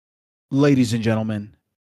Ladies and gentlemen,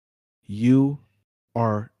 you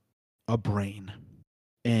are a brain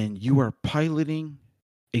and you are piloting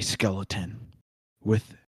a skeleton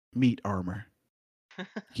with meat armor.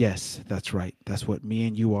 Yes, that's right. That's what me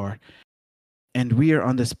and you are. And we are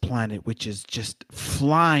on this planet which is just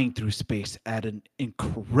flying through space at an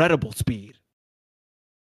incredible speed.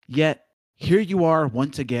 Yet, here you are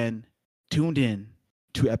once again, tuned in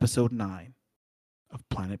to episode 9 of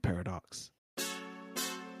Planet Paradox.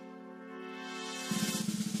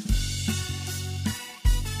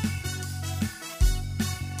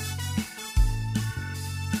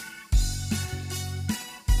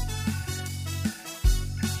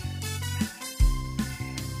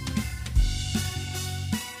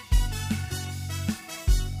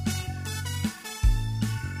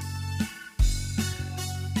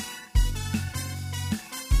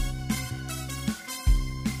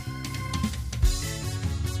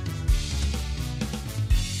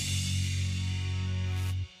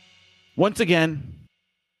 Once again,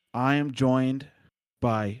 I am joined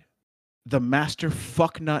by the master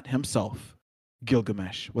fucknut himself,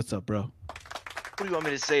 Gilgamesh. What's up, bro? What do you want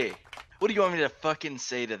me to say? What do you want me to fucking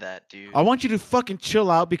say to that, dude? I want you to fucking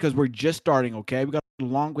chill out because we're just starting, okay? We got a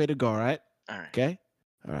long way to go, all right? All right. Okay?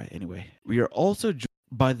 All right, anyway. We are also joined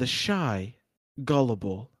by the shy,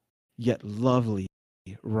 gullible, yet lovely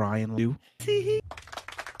Ryan Liu.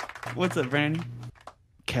 What's up, Brandon?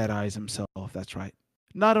 Cat Eyes himself, that's right.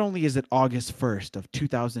 Not only is it August 1st of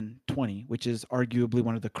 2020, which is arguably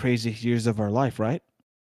one of the craziest years of our life, right?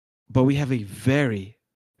 But we have a very,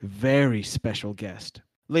 very special guest.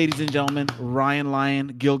 Ladies and gentlemen, Ryan Lion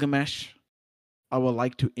Gilgamesh, I would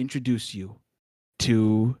like to introduce you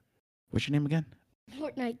to, what's your name again?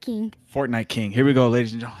 Fortnite King. Fortnite King. Here we go,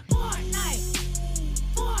 ladies and gentlemen. Fortnite.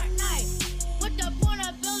 What the point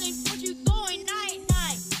of building? What you going night?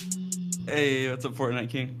 Hey, what's up, Fortnite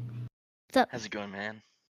King? What's up? How's it going, man?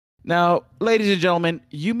 Now, ladies and gentlemen,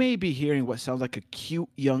 you may be hearing what sounds like a cute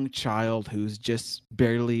young child who's just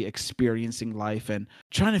barely experiencing life and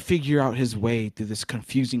trying to figure out his way through this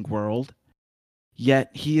confusing world.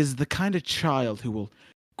 Yet, he is the kind of child who will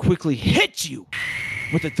quickly hit you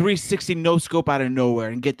with a 360 no scope out of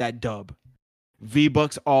nowhere and get that dub.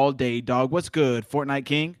 V-Bucks all day, dog. What's good, Fortnite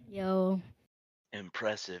King? Yo.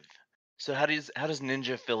 Impressive. So how does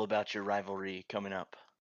Ninja feel about your rivalry coming up?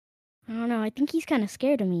 I don't know. I think he's kind of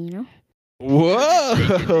scared of me, you know?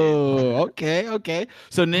 Whoa. Okay.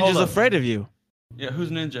 So Ninja's Hold up. afraid of you. Yeah, who's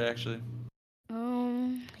Ninja, actually?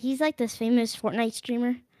 He's like this famous Fortnite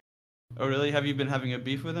streamer. Oh, really? Have you been having a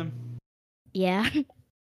beef with him? Yeah.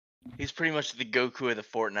 He's pretty much the Goku of the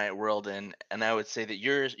Fortnite world, and I would say that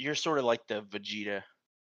you're sort of like the Vegeta.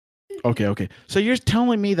 Okay. So you're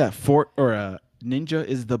telling me that Ninja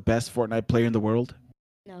is the best Fortnite player in the world?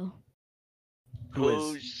 No. Who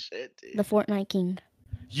Oh is? shit, dude. The Fortnite King.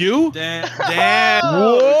 You? Damn.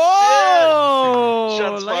 Whoa!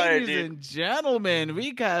 Shots fired, Ladies dude. and gentlemen,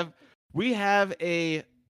 we have a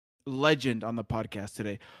legend on the podcast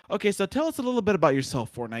today. Okay, so tell us a little bit about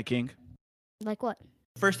yourself, Fortnite King. Like what?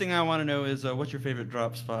 First thing I want to know is what's your favorite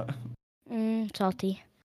drop spot? Salty.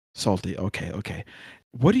 Salty. Okay.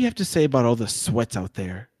 What do you have to say about all the sweats out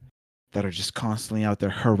there that are just constantly out there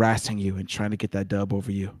harassing you and trying to get that dub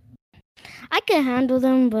over you? I can handle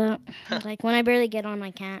them, but like when I barely get on,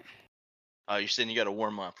 I can't. Oh, you're saying you got to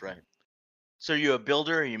warm up, right? So are you a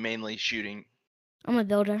builder, or are you mainly shooting? I'm a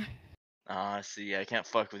builder. See, I can't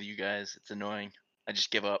fuck with you guys. It's annoying. I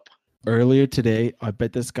just give up. Earlier today, I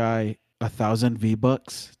bet this guy 1,000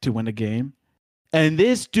 V-Bucks to win a game. And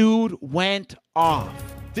this dude went off.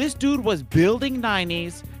 This dude was building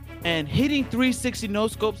 90s and hitting 360 no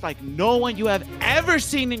scopes like no one you have ever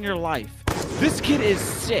seen in your life. This kid is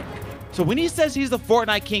sick. So when he says he's the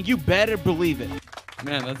Fortnite King, you better believe it.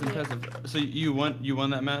 Man, that's impressive. So you won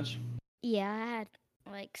that match? Yeah, I had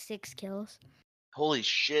like 6 kills. Holy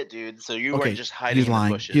shit, dude. So you Okay, weren't just hiding he's in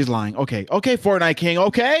lying. the bushes. He's lying. Okay, Fortnite King,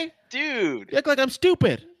 okay? Dude. You act like I'm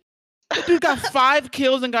stupid. That dude got 5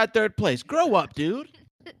 kills and got 3rd place. Grow up, dude.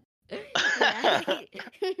 Yeah.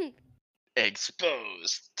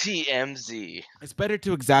 Exposed. TMZ. It's better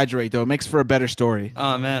to exaggerate, though. It makes for a better story.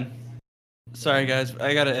 Oh, man. Sorry, guys.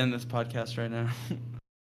 I got to end this podcast right now.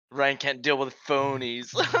 Ryan can't deal with phonies.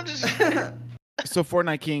 I'm just So,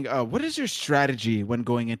 Fortnite King, what is your strategy when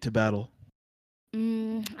going into battle?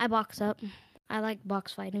 I box up. I like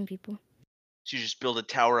box fighting people. You just build a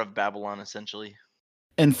Tower of Babylon, essentially.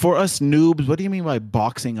 And for us noobs, what do you mean by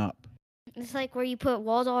boxing up? It's like where you put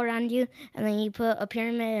walls all around you, and then you put a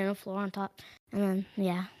pyramid and a floor on top, and then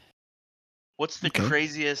yeah. What's the Okay.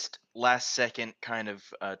 craziest last second kind of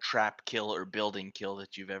trap kill or building kill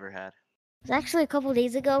that you've ever had? It was actually a couple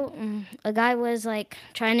days ago. A guy was like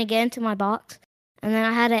trying to get into my box, and then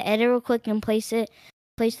I had to edit real quick and place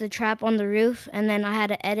the trap on the roof, and then I had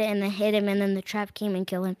to edit and then hit him, and then the trap came and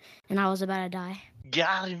killed him, and I was about to die.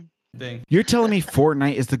 Got him. Dang. You're telling me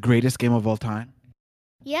Fortnite is the greatest game of all time?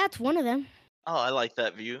 Yeah, it's one of them. Oh, I like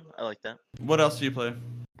that view. I like that. What else do you play?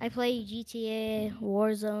 I play GTA,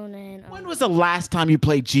 Warzone, and When was the last time you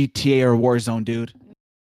played GTA or Warzone, dude?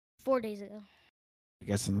 4 days ago. I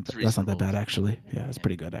guess that's not that reasonable. bad, actually. Yeah, it's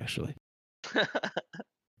pretty good, actually.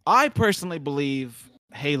 I personally believe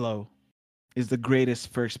Halo is the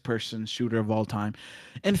greatest first-person shooter of all time.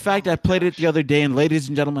 In fact, I played it the other day, and ladies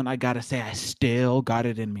and gentlemen, I gotta say, I still got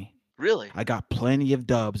it in me. Really? I got plenty of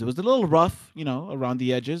dubs. It was a little rough, around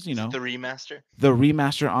the edges, The remaster? The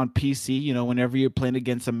remaster on PC, whenever you're playing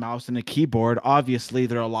against a mouse and a keyboard, obviously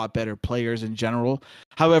there are a lot better players in general.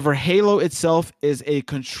 However, Halo itself is a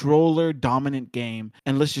controller dominant game,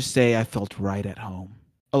 and let's just say I felt right at home.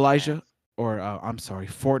 Elijah, or I'm sorry,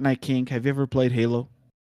 Fortnite King, have you ever played Halo?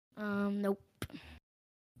 Nope.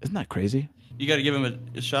 Isn't that crazy? You got to give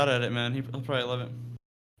him a shot at it, man. He'll probably love it.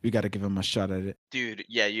 We got to give him a shot at it. Dude,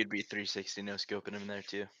 yeah, you'd be 360 no scoping him there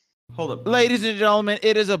too. Hold up. Ladies and gentlemen,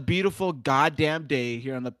 it is a beautiful goddamn day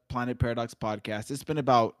here on the Planet Paradox podcast. It's been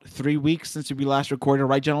about 3 weeks since we last recorded,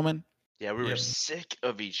 right, gentlemen? Yeah, we were Yep. sick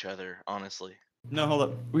of each other, honestly. No, hold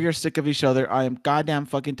up. We are sick of each other. I am goddamn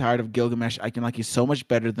fucking tired of Gilgamesh acting like he's so much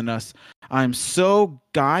better than us. I'm so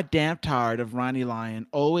goddamn tired of Ronnie Lyon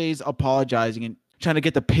always apologizing and trying to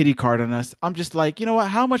get the pity card on us. I'm just like, you know what?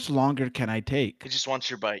 How much longer can I take? He just wants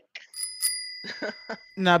your bike.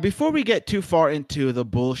 Now, before we get too far into the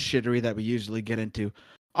bullshittery that we usually get into,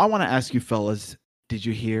 I want to ask you fellas, did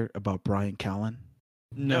you hear about Brian Callen?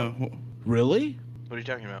 No. Really? What are you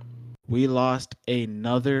talking about? We lost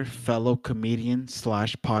another fellow comedian /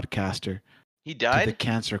 podcaster He to the died?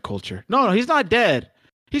 cancer culture. No, he's not dead.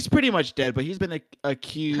 He's pretty much dead, but he's been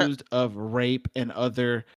accused of rape and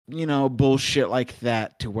other, bullshit like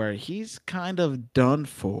that to where he's kind of done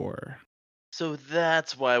for. So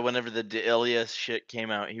that's why whenever the Delia shit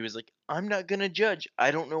came out, he was like, I'm not gonna judge.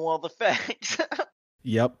 I don't know all the facts.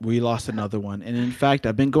 Yep, we lost another one. And in fact,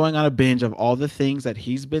 I've been going on a binge of all the things that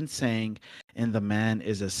he's been saying, and the man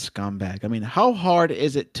is a scumbag. I mean, how hard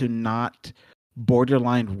is it to not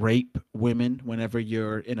borderline rape women whenever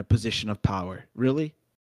you're in a position of power? Really?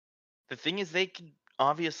 The thing is, they could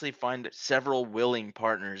obviously find several willing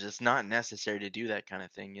partners. It's not necessary to do that kind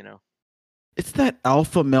of thing, you know? It's that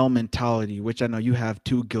alpha male mentality, which I know you have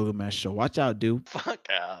too, Gilgamesh, so watch out, dude. Fuck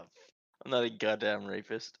off. I'm not a goddamn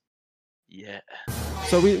rapist. Yeah.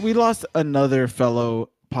 So we lost another fellow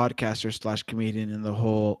podcaster / comedian in the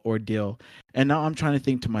whole ordeal. And now I'm trying to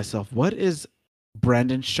think to myself, what is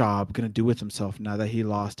Brandon Schaub going to do with himself now that he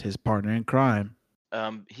lost his partner in crime?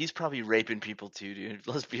 He's probably raping people too, dude.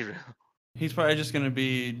 Let's be real. He's probably just going to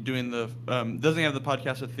be doing the... doesn't he have the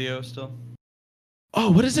podcast with Theo still? Oh,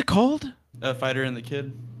 what is it called? Fighter and the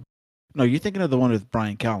Kid? No, you're thinking of the one with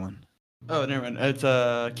Brian Callen. Oh, never mind.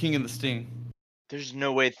 It's King and the Sting. There's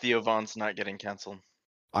no way Theo Von's not getting canceled.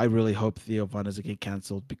 I really hope Theo Von doesn't get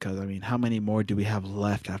canceled because, I mean, how many more do we have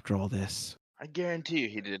left after all this? I guarantee you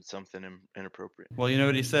he did something inappropriate. Well, you know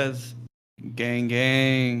what he says? Gang,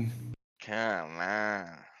 gang. Come on.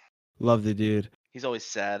 Love the dude. He's always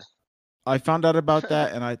sad. I found out about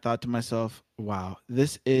that and I thought to myself, wow,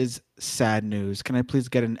 this is sad news. Can I please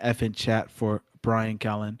get an F in chat for Brian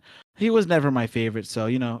Callen? He was never my favorite, so,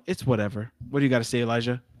 it's whatever. What do you got to say,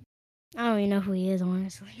 Elijah? I don't even know who he is,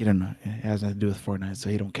 honestly. He don't know. It has nothing to do with Fortnite, so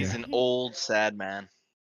he don't care. He's an old, sad man.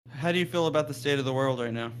 How do you feel about the state of the world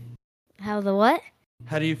right now? How the what?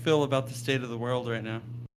 How do you feel about the state of the world right now?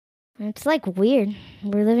 It's like weird.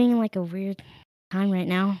 We're living in like a weird time right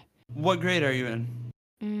now. What grade are you in?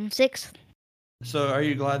 6th. So are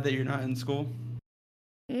you glad that you're not in school?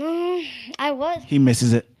 I was. He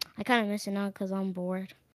misses it. I kind of miss it now because I'm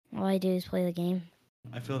bored. All I do is play the game.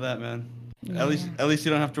 I feel that, man. Yeah. At least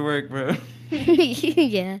you don't have to work, bro.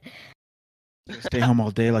 Yeah. Stay home all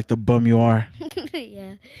day like the bum you are.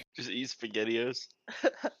 Yeah. Just eat SpaghettiOs.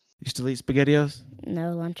 You still eat SpaghettiOs?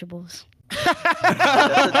 No Lunchables.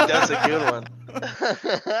 That's a good one.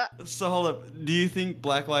 So hold up. Do you think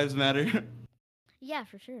Black Lives Matter? Yeah,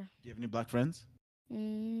 for sure. Do you have any black friends?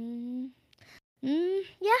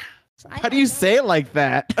 Yeah. So How do you say it like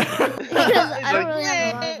that? Because I don't really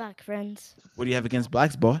have a lot of black friends. What do you have against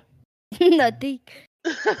blacks, boy? Nothing.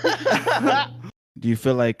 Do you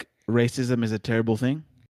feel like racism is a terrible thing?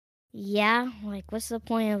 Yeah. Like, what's the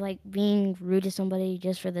point of like being rude to somebody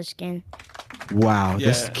just for their skin? Wow,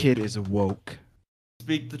 this Yeah. kid is woke.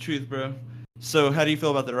 Speak the truth, bro. So how do you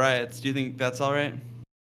feel about the riots? Do you think that's all right?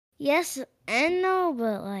 Yes, and no,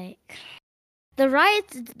 but like the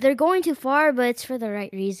riots, they're going too far, but it's for the right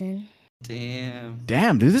reason. Damn.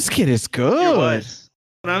 Damn, dude, this kid is He good. was.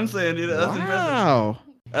 What I'm saying, dude, that's impressive. Wow.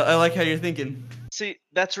 I like how you're thinking. See,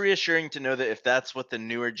 that's reassuring to know that if that's what the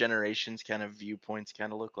newer generations kind of viewpoints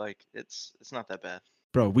kind of look like, it's not that bad.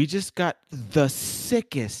 Bro, we just got the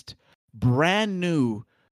sickest, brand new,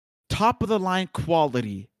 top of the line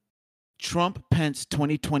quality Trump Pence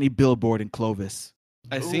 2020 billboard in Clovis.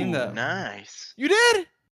 I seen Ooh, that. Nice. You did?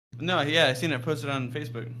 No, yeah, I seen it posted on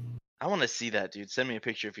Facebook. I want to see that, dude. Send me a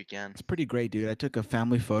picture if you can. It's pretty great, dude. I took a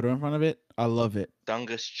family photo in front of it. I love it.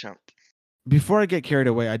 Dungus chump. Before I get carried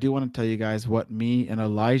away, I do want to tell you guys what me and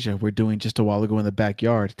Elijah were doing just a while ago in the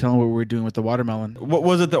backyard. Tell them what we were doing with the watermelon. What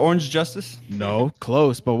was it? The Orange Justice? No,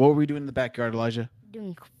 close. But what were we doing in the backyard, Elijah?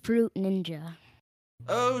 Doing Fruit Ninja.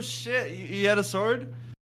 Oh shit! You had a sword?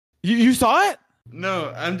 You saw it?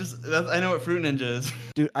 No, I know what Fruit Ninja is.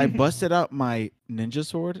 Dude, I busted out my ninja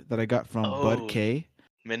sword that I got from Bud Oh, K.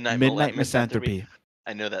 Midnight Misanthropy.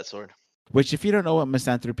 I know that sword. Which, if you don't know what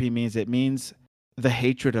misanthropy means, it means the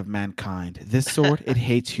hatred of mankind. This sword, it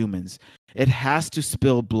hates humans. It has to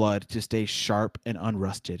spill blood to stay sharp and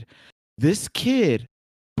unrusted. This kid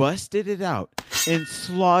busted it out and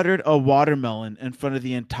slaughtered a watermelon in front of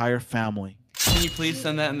the entire family. Can you please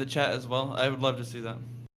send that in the chat as well? I would love to see that.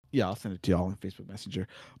 Yeah, I'll send it to y'all on Facebook Messenger.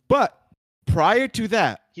 But prior to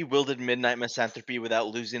that, He wielded Midnight Misanthropy without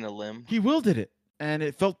losing a limb. he wielded it, and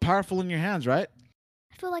it felt powerful in your hands, right?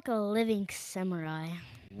 I feel like a living samurai.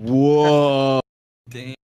 Whoa.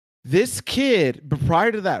 Damn. This kid, but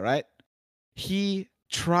prior to that, right? He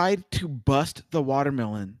tried to bust the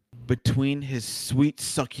watermelon between his sweet,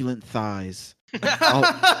 succulent thighs.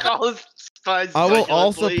 Call his spies I will succulent,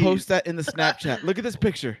 also please. post that in the Snapchat. Look at this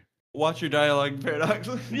picture. Watch your dialogue, Paradox.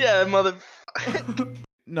 Yeah, mother.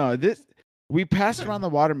 No, we passed around the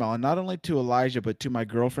watermelon not only to Elijah, but to my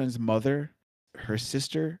girlfriend's mother, her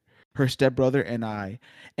sister, her stepbrother, and I.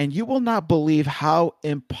 And you will not believe how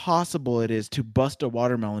impossible it is to bust a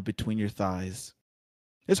watermelon between your thighs.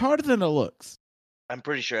 It's harder than it looks. I'm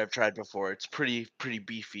pretty sure I've tried before. It's pretty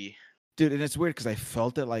beefy. Dude, and it's weird because I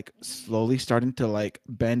felt it like slowly starting to like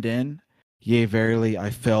bend in. Yea, verily, I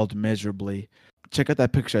failed miserably. Check out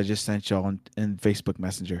that picture I just sent y'all in Facebook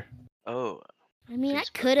Messenger. Oh, I mean, I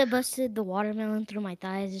Facebook. could have busted the watermelon through my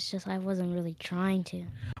thighs. It's just I wasn't really trying to.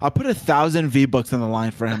 I put 1,000 V-Bucks on the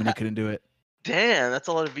line for him and he couldn't do it. damn, that's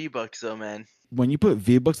a lot of V-Bucks though, man. When you put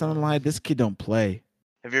V-Bucks on the line, this kid don't play.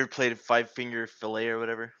 Have you ever played Five-Finger Fillet or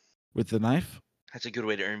whatever? With the knife, That's a good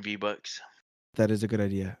way to earn V-Bucks. that is a good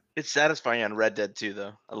idea. It's satisfying on Red Dead 2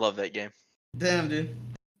 though. I love that game. Damn, dude.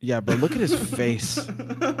 Yeah, but look at his face.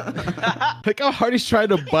 Look how hard he's trying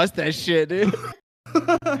to bust that shit, dude.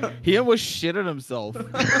 He almost shit on himself.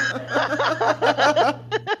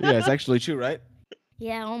 Yeah, it's actually true, right?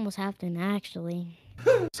 Yeah, it almost happened actually.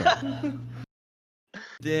 So,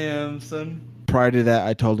 Damn, son. prior to that,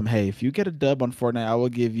 I told him, hey, if you get a dub on Fortnite, I will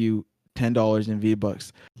give you $10 in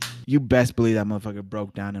V-Bucks. You best believe that motherfucker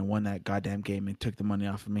broke down and won that goddamn game and took the money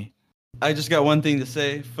off of me. I just got one thing to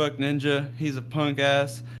say. Fuck Ninja. He's a punk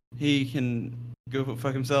ass. He can go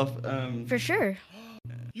fuck himself. For sure.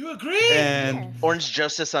 You agree? And Yes. Orange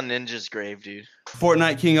Justice on Ninja's grave, dude.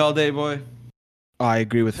 Fortnite King all day, boy. I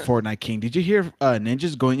agree with Fortnite King. Did you hear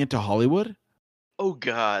Ninja's going into Hollywood? Oh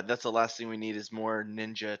god, that's the last thing we need is more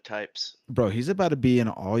ninja types. Bro, he's about to be in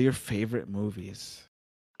all your favorite movies.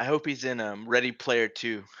 I hope he's in Ready Player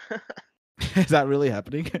 2. Is that really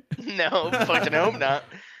happening? No, fucking hope not.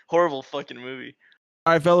 Horrible fucking movie.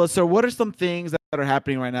 All right, fellas. So, what are some things that are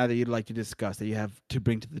happening right now that you'd like to discuss that you have to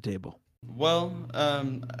bring to the table? Well,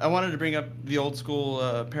 I wanted to bring up the old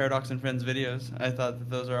school Paradox and Friends videos. I thought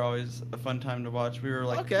that those are always a fun time to watch. We were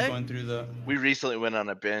like Okay. going through the. We recently went on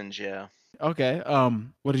a binge, yeah. Okay.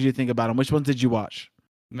 What did you think about them? Which ones did you watch?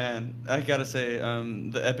 Man, I gotta say,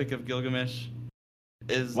 the Epic of Gilgamesh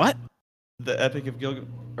is What? the Epic of Gilgamesh.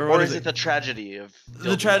 Or is it the tragedy of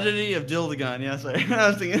The Tragedy of Dildagon? Yeah, sorry, I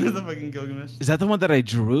was thinking of the fucking Gilgamesh. Is that the one that I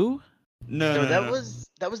drew? No, No, that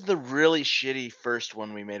was the really shitty first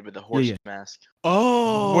one we made with the horse yeah. mask.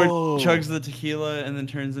 Oh. Where he chugs the tequila and then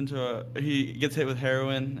turns into he gets hit with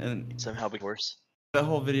heroin, and Somehow big horse. that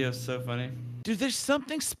whole video is so funny. Dude, there's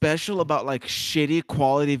something special about like shitty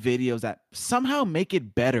quality videos that somehow make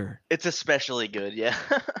it better. It's especially good, yeah.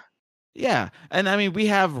 Yeah. And I mean, we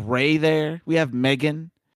have Ray there. We have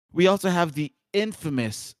Megan. We also have the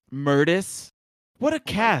infamous Murtis. What a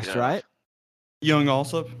cast, God. right? Young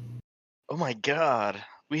Alsop. Oh my god.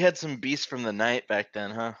 We had some beasts from the night back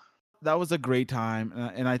then, huh? That was a great time,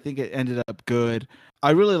 and I think it ended up good.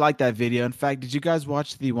 I really like that video. In fact, did you guys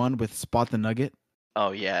watch the one with Spot the Nugget?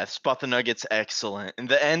 Oh yeah, Spot the Nugget's excellent, and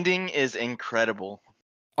the ending is incredible.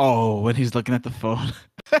 Oh, when he's looking at the phone.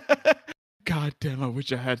 God damn, I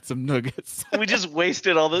wish I had some nuggets. We just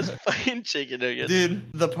wasted all those fucking chicken nuggets. Dude,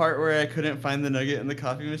 the part where I couldn't find the nugget in the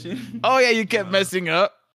coffee machine. Oh yeah, you kept messing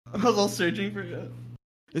up. I was all searching for it.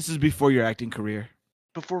 This is before your acting career.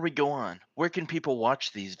 Before we go on, where can people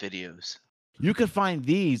watch these videos? You can find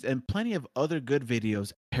these and plenty of other good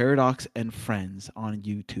videos, Paradox and Friends on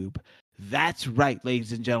YouTube. That's right,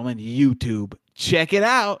 ladies and gentlemen, YouTube. Check it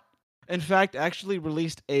out. In fact, actually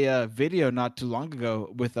released a video not too long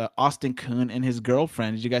ago with Austin Kuhn and his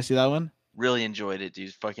girlfriend. Did you guys see that one? Really enjoyed it,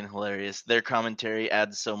 dude. Fucking hilarious. Their commentary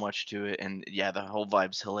adds so much to it, and yeah, the whole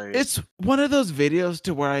vibe's hilarious. It's one of those videos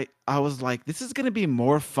to where I was like, this is going to be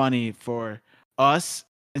more funny for us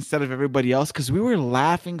instead of everybody else because we were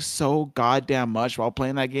laughing so goddamn much while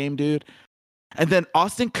playing that game, dude. And then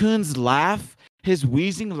Austin Kuhn's laugh, his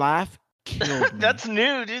wheezing laugh, killed me. That's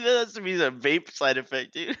new, dude. That has to be a vape side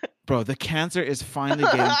effect, dude. Bro, the cancer is finally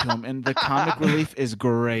getting to him, and the comic relief is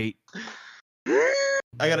great.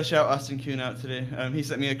 I gotta shout Austin Kuhn out today. He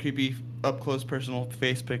sent me a creepy up close personal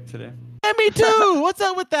face pic today. Yeah, me too. What's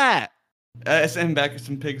up with that? I sent him back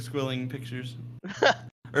some pig squilling pictures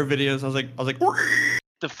or videos. I was like,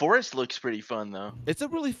 The forest looks pretty fun though. It's a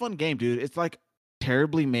really fun game, dude. It's like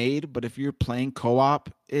terribly made, but if you're playing co-op,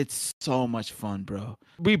 it's so much fun, bro.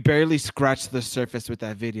 We barely scratched the surface with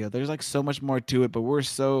that video. There's like so much more to it, but we're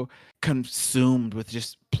so consumed with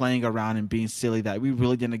just playing around and being silly that we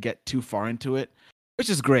really didn't get too far into it,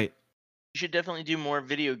 which is great. You should definitely do more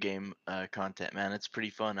video game content, man. It's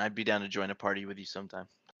pretty fun. I'd be down to join a party with you sometime.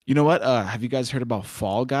 You know what? Have you guys heard about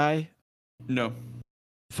Fall Guy? no.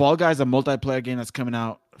 Fall Guy is a multiplayer game that's coming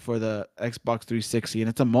out for the Xbox 360, and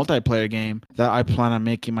it's a multiplayer game that I plan on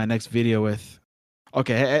making my next video with.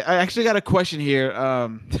 Okay, I actually got a question here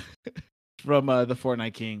from the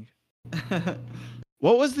Fortnite King.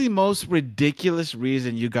 What was the most ridiculous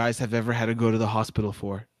reason you guys have ever had to go to the hospital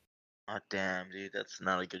for? Oh damn, dude, that's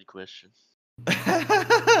not a good question.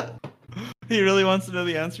 He really wants to know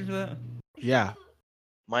the answer for that? Yeah.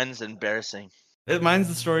 Mine's embarrassing. Mine's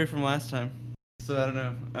the story from last time. So I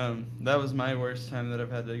don't know. That was my worst time that I've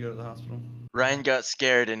had to go to the hospital. Ryan got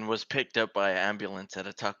scared and was picked up by an ambulance at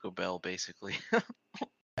a Taco Bell, basically.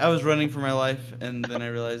 I was running for my life, and then I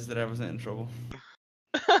realized that I wasn't in trouble.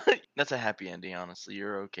 That's a happy ending, honestly.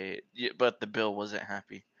 You're okay. But the bill wasn't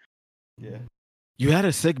happy. Yeah. You had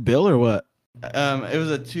a sick bill or what? It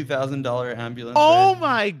was a $2,000 ambulance. Oh ride.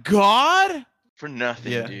 my god! For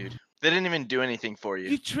nothing, Yeah. dude. They didn't even do anything for you.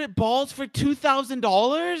 You tripped balls for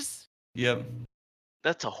 $2,000? Yep.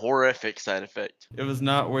 That's a horrific side effect. It was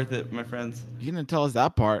not worth it, my friends. You didn't tell us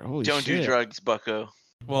that part. Holy Don't shit. do drugs, bucko.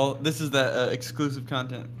 Well, this is that exclusive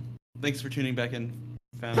content. Thanks for tuning back in,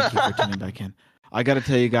 fam. Thank you for tuning back in. I got to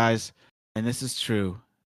tell you guys, and this is true.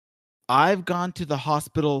 I've gone to the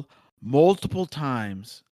hospital multiple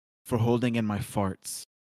times for holding in my farts.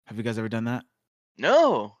 Have you guys ever done that?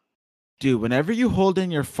 No. Dude, whenever you hold in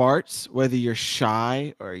your farts, whether you're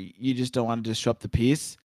shy or you just don't want to disrupt the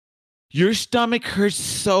peace, your stomach hurts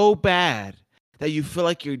so bad that you feel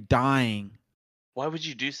like you're dying Why would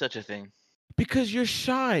you do such a thing? because you're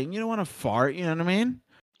shy and you don't want to fart. You know what I mean?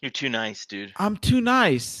 You're too nice, dude. I'm too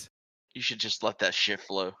nice. You should just let that shit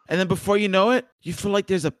flow. And then before you know it, you feel like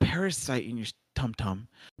there's a parasite in your tum-tum.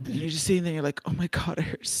 And you're just sitting there, you're like, oh my God, it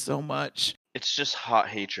hurts so much. It's just hot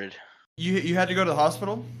hatred. You had to go to the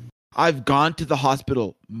hospital? I've gone to the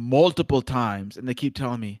hospital multiple times and they keep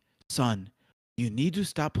telling me, son, you need to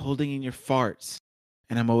stop holding in your farts.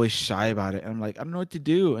 And I'm always shy about it. And I'm like, I don't know what to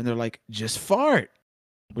do. And they're like, just fart.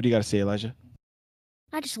 What do you got to say, Elijah?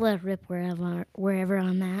 I just let it rip wherever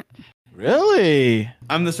I'm at. Really?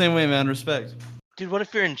 I'm the same way, man. Respect. Dude, what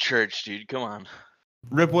if you're in church, dude? Come on.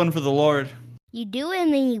 Rip one for the Lord. You do it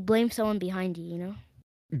and then you blame someone behind you, you know?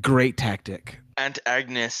 Great tactic. Aunt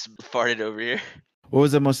Agnes farted over here. What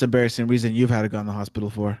was the most embarrassing reason you've had to go in the hospital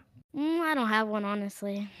for? I don't have one,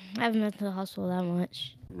 honestly. I haven't been to the hospital that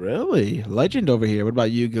much. Really? Legend over here. What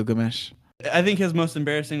about you, Gilgamesh? I think his most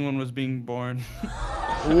embarrassing one was being born.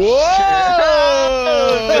 Whoa!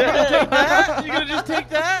 You gonna take that? You gonna just take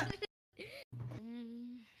that?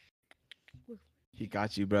 He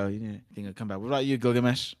got you, bro. You didn't think it'd come back. What about you,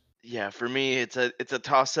 Gilgamesh? Yeah, for me, it's a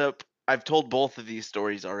toss up. I've told both of these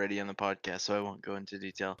stories already on the podcast, so I won't go into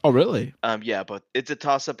detail. Oh, really? Yeah, but it's a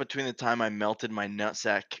toss up between the time I melted my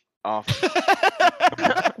nutsack off.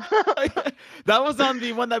 That was on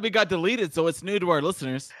the one that we got deleted, so it's new to our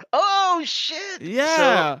listeners. Oh shit!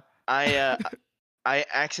 Yeah. So I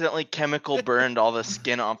accidentally chemical burned all the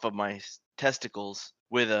skin off of my testicles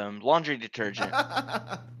with laundry detergent.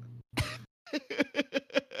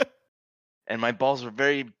 And my balls were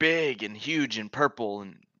very big and huge and purple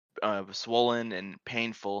and swollen and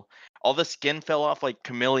painful. All the skin fell off like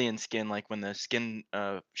chameleon skin, like when the skin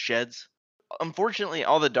sheds. Unfortunately,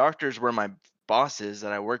 all the doctors were my bosses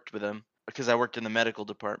that I worked with them because I worked in the medical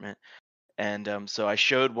department. And so I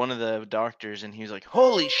showed one of the doctors, and he was like,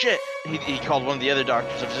 "Holy shit!" He called one of the other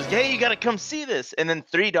doctors. I was just, "Hey, you gotta come see this!" And then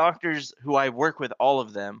 3 doctors who I work with, all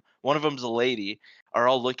of them, one of them's a lady, are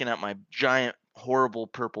all looking at my giant, horrible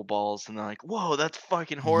purple balls, and they're like, "Whoa, that's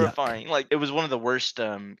fucking horrifying!" Like it was one of the worst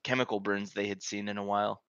chemical burns they had seen in a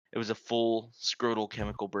while. It was a full scrotal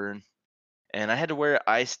chemical burn. And I had to wear an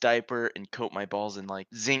ice diaper and coat my balls in like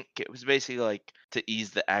zinc. It was basically like to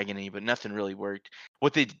ease the agony, but nothing really worked.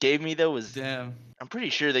 What they gave me though was, Damn. I'm pretty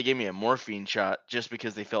sure they gave me a morphine shot just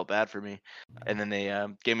because they felt bad for me. And then they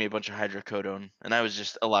gave me a bunch of hydrocodone, and I was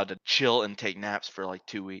just allowed to chill and take naps for like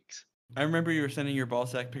 2 weeks. I remember you were sending your ball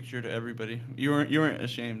sack picture to everybody. You weren't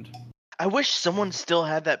ashamed. I wish someone still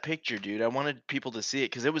had that picture, dude. I wanted people to see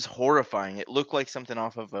it because it was horrifying. It looked like something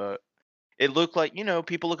off of a. It looked like,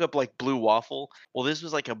 people look up like blue waffle. Well, this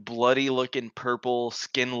was like a bloody looking purple,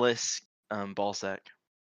 skinless ball sack.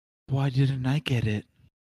 Why didn't I get it?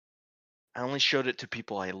 I only showed it to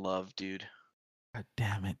people I love, dude. God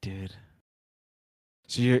damn it, dude.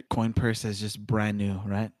 So your coin purse is just brand new,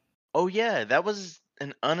 right? Oh, yeah, that was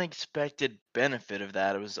an unexpected benefit of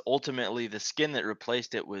that. It was ultimately the skin that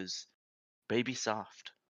replaced it was baby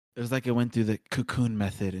soft. It was like it went through the cocoon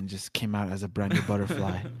method and just came out as a brand new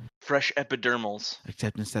butterfly. Fresh epidermals.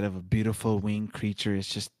 Except instead of a beautiful winged creature, it's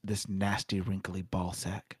just this nasty, wrinkly ball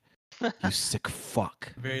sack. You sick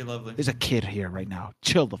fuck. Very lovely. There's a kid here right now.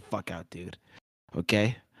 Chill the fuck out, dude.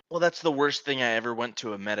 Okay? Well, that's the worst thing I ever went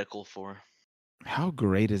to a medical for. How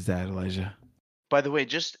great is that, Elijah? By the way,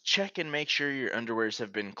 just check and make sure your underwears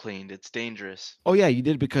have been cleaned. It's dangerous. Oh, yeah, you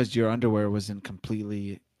did because your underwear wasn't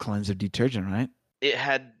completely cleansed of detergent, right? It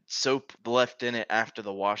had soap left in it after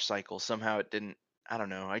the wash cycle. Somehow it didn't. I don't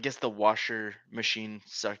know. I guess the washer machine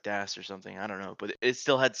sucked ass or something. I don't know. But it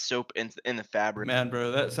still had soap in the fabric. Man,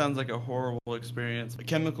 bro, that sounds like a horrible experience.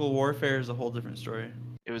 Chemical warfare is a whole different story.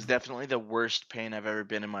 It was definitely the worst pain I've ever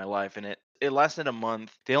been in my life. And it lasted a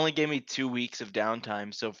month. They only gave me 2 weeks of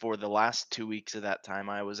downtime. So for the last 2 weeks of that time,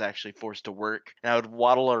 I was actually forced to work. And I would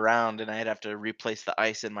waddle around and I'd have to replace the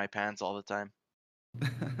ice in my pants all the time.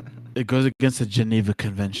 It goes against the Geneva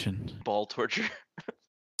Convention. Ball torture.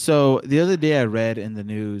 So the other day I read in the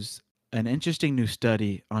news an interesting new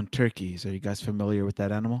study on turkeys. Are you guys familiar with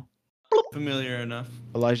that animal? Familiar enough.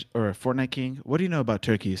 Elijah or Fortnite King, what do you know about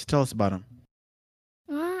turkeys? Tell us about them.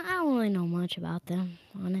 I don't really know much about them,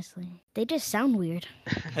 honestly. They just sound weird.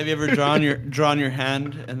 Have you ever drawn your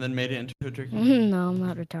hand and then made it into a turkey? No, I'm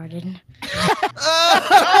not retarded.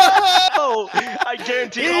 Oh, I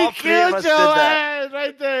guarantee all 3 of us did that. ass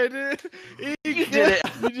right there, dude. You did it.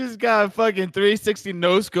 You just got fucking 360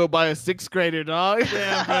 no scope by a 6th grader, dog.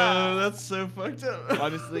 Damn, bro, that's so fucked up.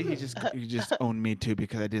 Honestly, you just owned me too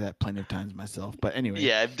because I did that plenty of times myself. But anyway.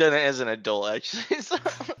 Yeah, I've done it as an adult, actually. So.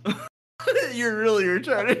 You're really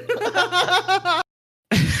retarded.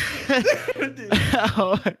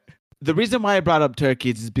 The reason why I brought up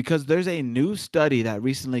turkeys is because there's a new study that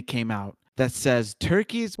recently came out that says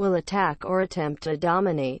turkeys will attack or attempt to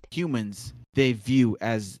dominate humans they view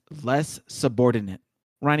as less subordinate.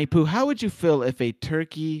 Ronnie Pooh, how would you feel if a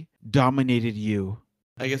turkey dominated you?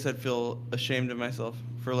 I guess I'd feel ashamed of myself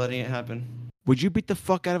for letting it happen. Would you beat the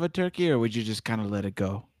fuck out of a turkey or would you just kind of let it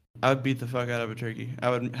go? I would beat the fuck out of a turkey. I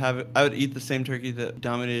would eat the same turkey that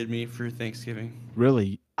dominated me for Thanksgiving.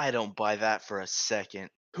 Really? I don't buy that for a second.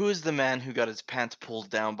 Who is the man who got his pants pulled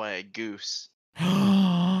down by a goose?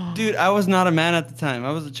 Dude, I was not a man at the time.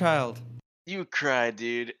 I was a child. You cry,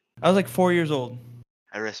 dude. I was like 4 years old.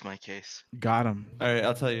 I rest my case. Got him. All right,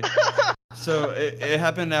 I'll tell you. So it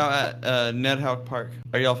happened out at Ned Hawk Park.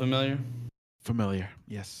 Are y'all familiar? Familiar,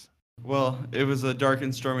 yes. Well, it was a dark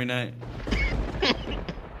and stormy night.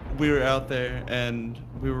 We were out there and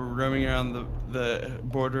we were roaming around the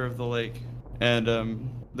border of the lake, and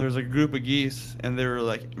there was a group of geese, and they were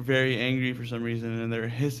like very angry for some reason, and they were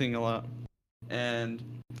hissing a lot, and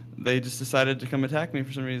they just decided to come attack me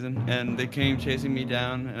for some reason, and they came chasing me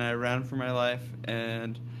down, and I ran for my life,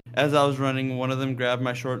 and as I was running, one of them grabbed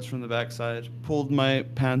my shorts from the backside, pulled my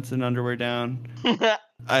pants and underwear down.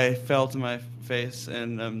 I fell to my face,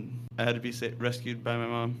 and I had to be rescued by my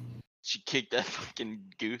mom. She kicked that fucking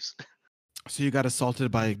goose. So you got assaulted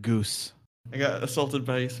by a goose. I got assaulted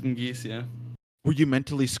by some geese, yeah. Were you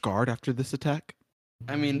mentally scarred after this attack?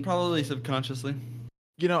 I mean, probably subconsciously.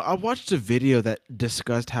 You know, I watched a video that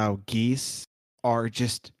discussed how geese are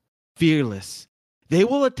just fearless. They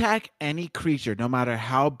will attack any creature, no matter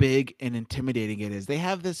how big and intimidating it is. They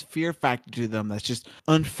have this fear factor to them that's just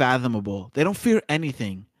unfathomable. They don't fear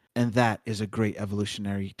anything. And that is a great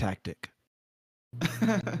evolutionary tactic.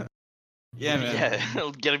 Yeah, man. Yeah,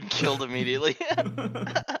 it'll get him killed immediately.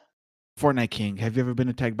 Fortnite King, have you ever been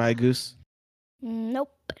attacked by a goose?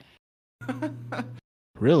 Nope.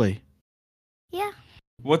 Really? Yeah.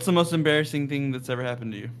 What's the most embarrassing thing that's ever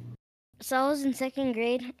happened to you? So I was in second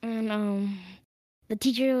grade, and the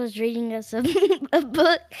teacher was reading us a, a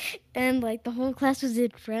book, and like the whole class was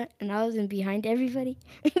in front, and I was in behind everybody.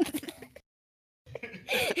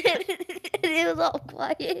 And it was all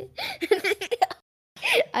quiet.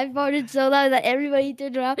 I farted so loud that everybody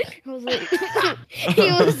turned around. I was like,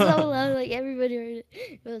 he was so loud, like everybody heard it.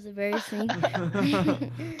 It was embarrassing.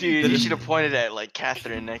 Dude, you should have pointed at like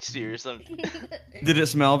Catherine next to you or something. Did it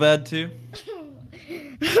smell bad too?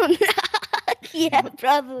 Yeah,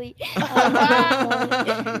 probably.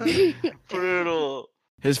 Brutal.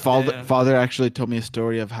 His father actually told me a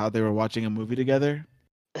story of how they were watching a movie together.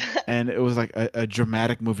 And it was like a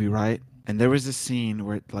dramatic movie, right? And there was a scene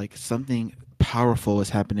where like something powerful was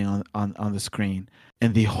happening on the screen,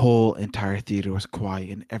 and the whole entire theater was quiet,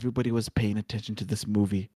 and everybody was paying attention to this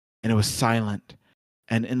movie, and it was silent.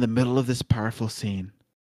 And in the middle of this powerful scene,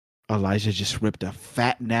 Elijah just ripped a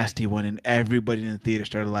fat, nasty one, and everybody in the theater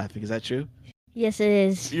started laughing. Is that true? Yes, it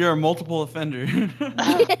is. You're a multiple offender.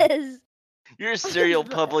 Yes. You're a serial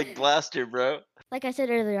public blaster, bro. Like I said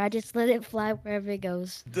earlier, I just let it fly wherever it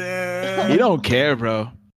goes. Damn. He don't care,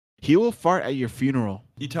 bro. He will fart at your funeral.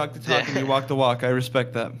 You talk the talk and you walk the walk. I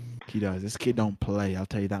respect that. He does. This kid don't play. I'll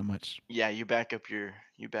tell you that much. Yeah, you back up your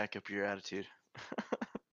attitude.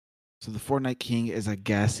 So the Fortnite King is a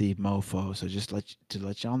gassy mofo. So just to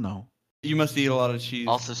let y'all know. You must eat a lot of cheese.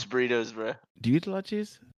 Also Spritos, bro. Do you eat a lot of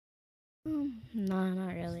cheese? No,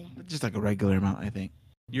 not really. Just like a regular amount, I think.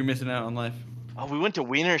 You're missing out on life. Oh, we went to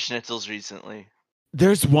Wiener Schnitzels recently.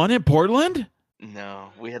 There's one in Portland?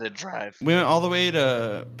 No, we had to drive. We went all the way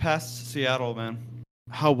to past Seattle, man.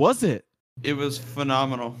 How was it? It was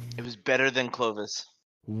phenomenal. It was better than Clovis.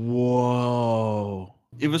 Whoa.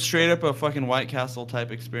 It was straight up a fucking White Castle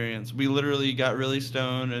type experience. We literally got really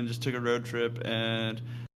stoned and just took a road trip and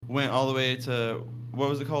went all the way to, what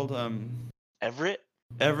was it called? Everett?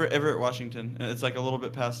 Everett, Washington. And it's like a little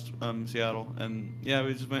bit past Seattle. And yeah,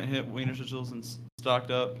 we just went hit Wiener Schnitzel's and stocked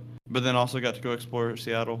up. But then also got to go explore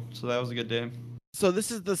Seattle. So that was a good day. So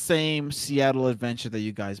this is the same Seattle adventure that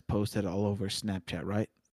you guys posted all over Snapchat, right?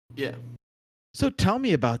 Yeah. So tell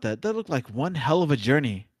me about that. That looked like one hell of a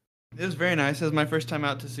journey. It was very nice. It was my first time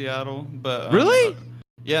out to Seattle. But Really?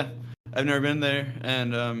 Yeah. I've never been there.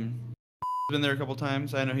 And been there a couple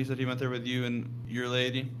times. I know he said he went there with you and your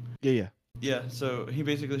lady. Yeah. Yeah, so he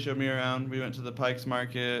basically showed me around. We went to the Pikes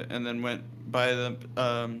Market and then went by the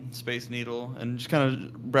Space Needle and just kind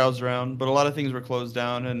of browsed around. But a lot of things were closed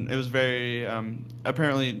down, and it was very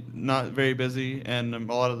apparently not very busy, and a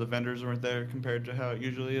lot of the vendors weren't there compared to how it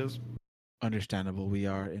usually is. Understandable. We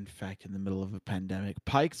are, in fact, in the middle of a pandemic.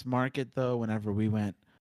 Pike's Market, though, whenever we went,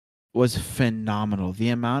 was phenomenal. The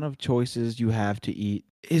amount of choices you have to eat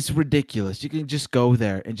is ridiculous. You can just go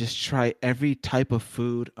there and just try every type of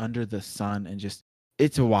food under the sun, and just,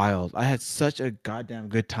 it's wild. I had such a goddamn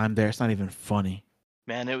good time there. It's not even funny.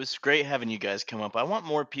 Man, it was great having you guys come up. I want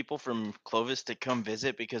more people from Clovis to come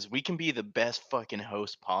visit because we can be the best fucking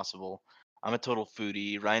host possible. I'm a total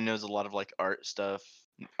foodie. Ryan knows a lot of like art stuff.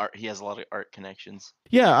 He has a lot of art connections.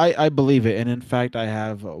 Yeah, I believe it. And in fact, I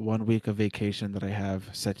have 1 week of vacation that I have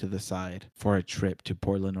set to the side for a trip to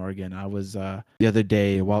Portland, Oregon. I was the other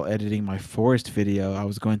day while editing my forest video, I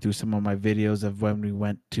was going through some of my videos of when we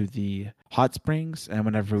went to the hot springs and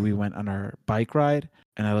whenever we went on our bike ride.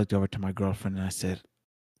 And I looked over to my girlfriend and I said,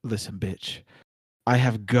 listen, bitch, I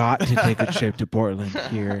have got to take a trip to Portland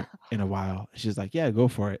here in a while. She's like, yeah, go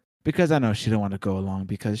for it. Because I know she don't want to go along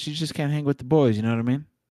because she just can't hang with the boys. You know what I mean?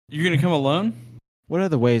 You're going to come alone? What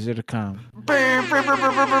other ways are to come? We're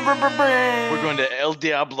going to El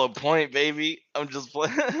Diablo Point, baby. I'm just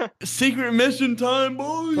playing. Secret mission time,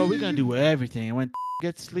 boys! So we're going to do everything. And when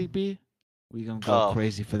gets sleepy, we're going to go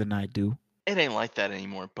crazy for the night, dude. It ain't like that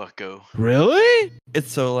anymore, bucko. Really?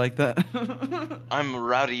 It's so like that. I'm a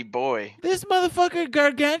rowdy boy. This motherfucker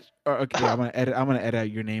Gargant. Okay, I'm gonna edit out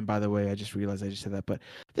your name, by the way. I just realized I just said that. But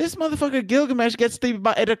this motherfucker Gilgamesh gets sleepy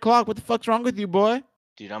by 8 o'clock. What the fuck's wrong with you, boy?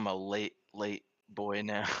 Dude, I'm a late boy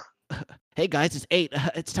now. Hey guys, it's 8.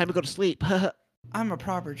 It's time to go to sleep. I'm a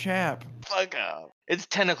proper chap. Fuck off. It's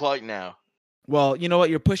 10 o'clock now. Well, you know what?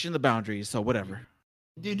 You're pushing the boundaries, so whatever.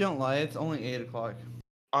 Dude, don't lie. It's only 8 o'clock.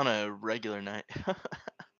 On a regular night.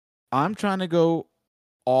 I'm trying to go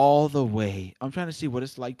all the way. I'm trying to see what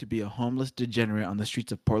it's like to be a homeless degenerate on the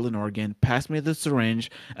streets of Portland, Oregon. Pass me the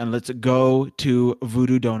syringe and let's go to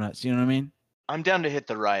Voodoo Donuts. You know what I mean? I'm down to hit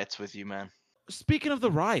the riots with you, man. Speaking of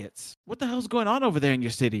the riots, what the hell's going on over there in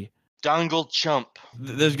your city? Dongle Chump.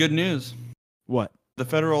 There's good news. What? The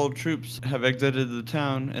federal troops have exited the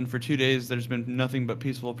town, and for 2 days there's been nothing but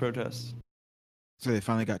peaceful protests. So they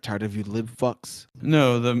finally got tired of you lib fucks?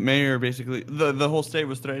 No, the mayor basically, the whole state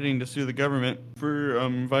was threatening to sue the government for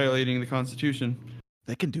violating the Constitution.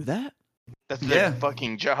 They can do that? That's their Yeah.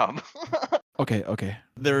 fucking job. Okay.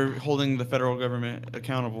 They're holding the federal government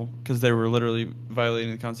accountable because they were literally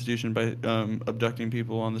violating the Constitution by abducting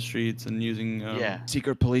people on the streets and using Yeah.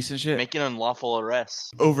 Secret police and shit? Making unlawful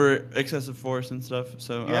arrests. over excessive force and stuff.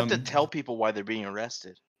 So You have to tell people why they're being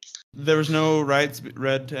arrested. there was no rights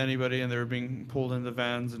read to anybody, and they were being pulled into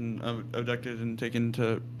vans and abducted and taken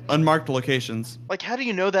to unmarked locations. Like, how do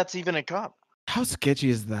you know that's even a cop? How sketchy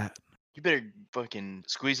is that? You better fucking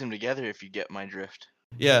squeeze them together if you get my drift.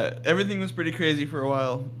 Yeah, everything was pretty crazy for a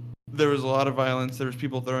while. There was a lot of violence. There was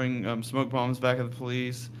people throwing smoke bombs back at the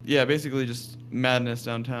police. Yeah, basically just madness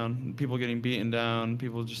downtown. People getting beaten down.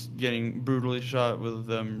 People just getting brutally shot with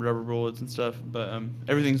rubber bullets and stuff. But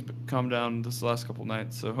everything's calmed down this last couple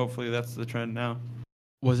nights. So hopefully that's the trend now.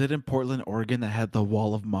 Was it in Portland, Oregon that had the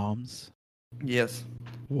wall of moms? Yes.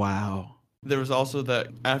 Wow. There was also that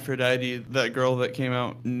Aphrodite, that girl that came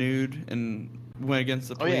out nude and went against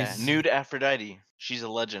the Oh police. yeah, nude Aphrodite. She's a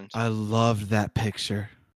legend. I loved that picture.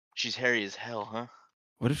 She's hairy as hell, huh?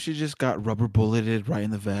 What if she just got rubber bulleted right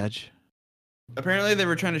in the vag? Apparently they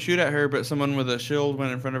were trying to shoot at her, but someone with a shield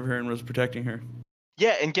went in front of her and was protecting her.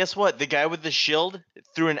 Yeah, and guess what? The guy with the shield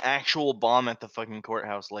threw an actual bomb at the fucking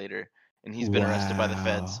courthouse later, and he's been arrested by the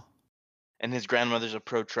feds. Wow. And his grandmother's a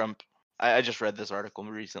pro-Trump. I just read this article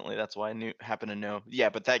recently. That's why I happened to know. Yeah,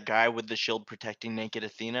 but that guy with the shield protecting naked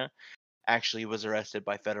Athena actually was arrested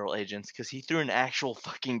by federal agents because he threw an actual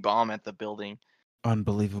fucking bomb at the building.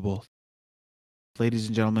 Unbelievable. Ladies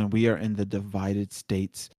and gentlemen, we are in the divided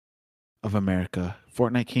states of America.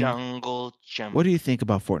 Fortnite King, Dongle Jump. what do you think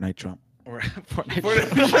about Fortnite Trump? Or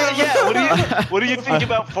Fortnite Yeah, what do you think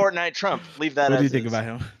about Fortnite Trump? Leave that What as do you think is. about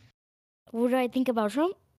him? What do I think about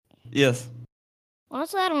Trump? Yes.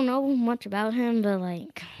 Honestly, I don't know much about him, but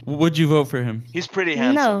like, Would you vote for him? He's pretty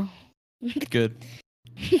handsome. no. Good.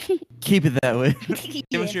 Keep it that way.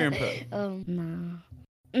 Give us your input. No.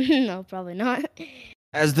 No, probably not.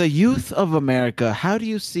 As the youth of America, how do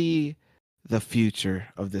you see the future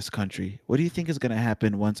of this country? What do you think is going to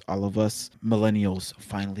happen once all of us millennials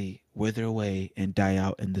finally wither away and die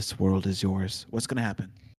out and this world is yours? What's going to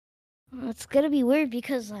happen? Well, it's gonna be weird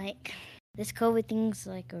because like this COVID thing's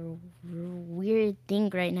like a weird thing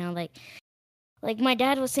right now. Like my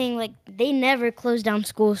dad was saying, like they never closed down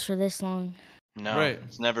schools for this long. No, Right.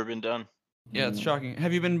 it's never been done. Yeah, it's shocking.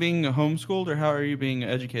 Have you been being homeschooled, or how are you being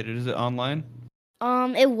educated? Is it online?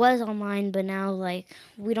 It was online, but now like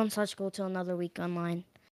we don't start school till another week online.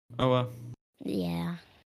 Oh, well. Yeah.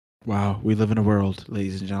 Wow, we live in a world,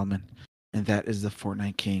 ladies and gentlemen. And that is the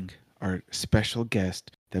Fortnite King, our special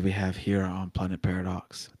guest that we have here on Planet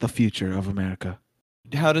Paradox, the future of America.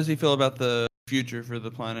 How does he feel about the future for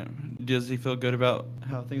the planet? Does he feel good about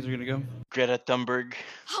how things are going to go? Greta Thunberg.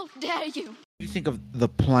 How dare you! What do you think of the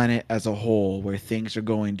planet as a whole, where things are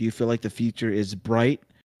going? Do you feel like the future is bright,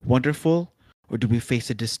 wonderful, or do we face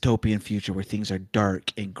a dystopian future where things are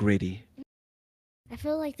dark and gritty? I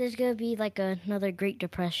feel like there's gonna be like another Great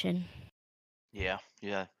Depression. Yeah.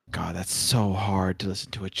 God, that's so hard to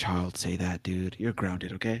listen to a child say that, dude. You're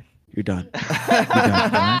grounded, okay? You're done. You're done,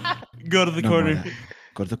 alright? Go to the No more corner. of that.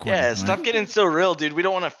 Go to the corner. Yeah, alright? stop getting so real, dude. We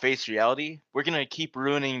don't want to face reality. We're going to keep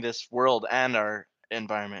ruining this world and our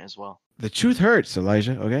environment as well. The truth hurts,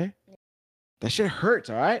 Elijah, okay? That shit hurts,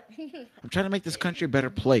 alright? I'm trying to make this country a better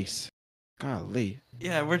place. Golly.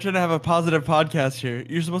 Yeah, we're trying to have a positive podcast here.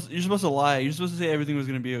 You're supposed to lie. You're supposed to say everything was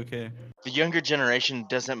going to be okay. The younger generation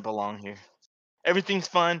doesn't belong here. Everything's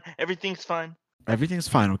fine. Everything's fine. Everything's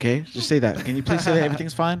fine, okay? Just say that. Can you please say that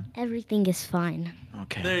everything's fine? Everything is fine.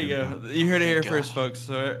 Okay. There you go. You heard it here first, folks.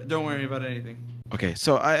 So don't worry about anything. Okay,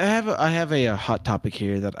 so I have a hot topic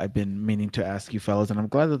here that I've been meaning to ask you fellas, and I'm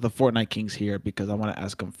glad that the Fortnite King's here because I want to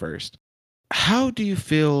ask him first. How do you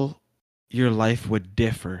feel your life would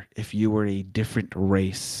differ if you were a different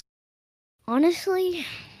race? Honestly,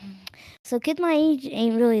 so kids my age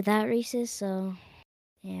ain't really that racist, so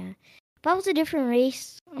yeah. If I was a different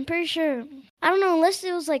race, I'm pretty sure, I don't know, unless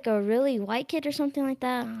it was like a really white kid or something like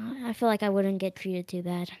that, I feel like I wouldn't get treated too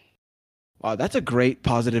bad. Wow, that's a great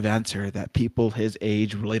positive answer that people his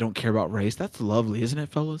age really don't care about race. That's lovely, isn't it,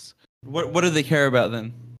 fellas? What do they care about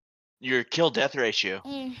then? Your kill-death ratio.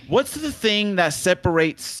 Mm. What's the thing that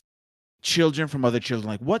separates children from other children?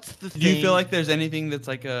 Like, what's the thing? Do you feel like there's anything that's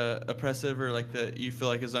like oppressive or like that you feel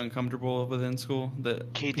like is uncomfortable within school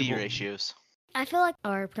that KD people- ratios. I feel like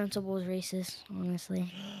our principal is racist,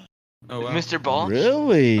 honestly. Oh wow. Mr. Ball?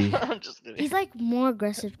 Really? I'm just kidding. He's like more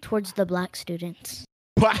aggressive towards the black students.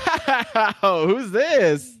 Wow, who's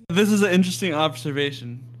this? This is an interesting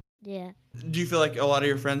observation. Yeah. Do you feel like a lot of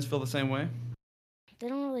your friends feel the same way? They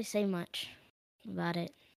don't really say much about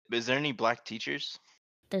it. Is there any black teachers?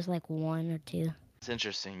 There's like one or two. It's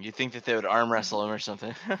interesting. You think that they would arm wrestle him or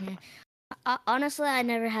something? Honestly, I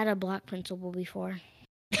never had a black principal before.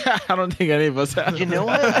 I don't think any of us have. You know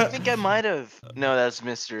what? I think I might have. No, that's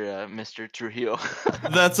Mr. Trujillo.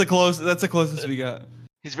 That's the closest we got.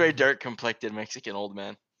 He's very dark complected Mexican old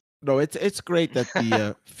man. No, it's great that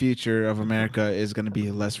the future of America is going to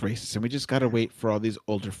be less racist, and we just got to wait for all these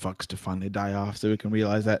older fucks to finally die off so we can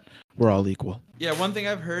realize that we're all equal. Yeah, one thing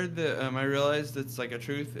I've heard that I realized that's like a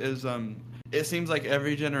truth is it seems like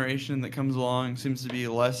every generation that comes along seems to be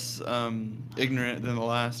less ignorant than the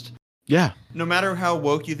last. Yeah. No matter how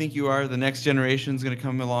woke you think you are, the next generation's gonna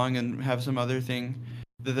come along and have some other thing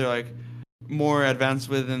that they're like more advanced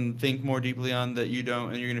with and think more deeply on that you don't,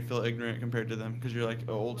 and you're gonna feel ignorant compared to them because you're like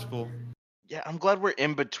old school. Yeah, I'm glad we're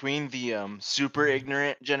in between the super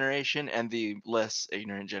ignorant generation and the less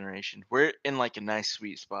ignorant generation. We're in like a nice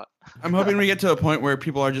sweet spot. I'm hoping we get to a point where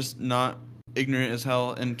people are just not ignorant as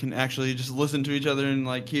hell and can actually just listen to each other and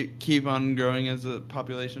like keep on growing as a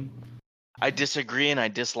population. I disagree and I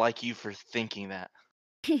dislike you for thinking that.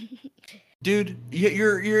 Dude,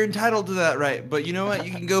 you're entitled to that right, but you know what?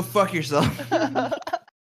 You can go fuck yourself.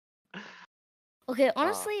 Okay,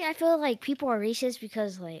 honestly, I feel like people are racist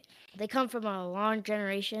because like they come from a long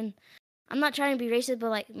generation. I'm not trying to be racist, but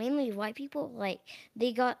like mainly white people, like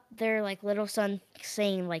they got their like little son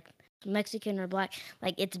saying like Mexican or black,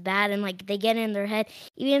 like it's bad, and like they get in their head.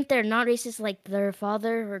 Even if they're not racist, like their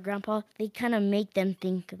father or grandpa, they kind of make them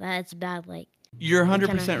think that it's bad. Like You're they 100%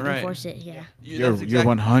 kinda right. enforce it, yeah. You're That's exact-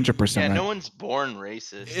 100% Yeah, right. no one's born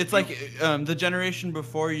racist. It's like the generation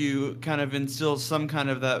before you kind of instills some kind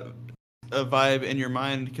of that vibe in your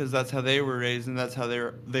mind because that's how they were raised and that's how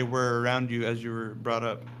they were around you as you were brought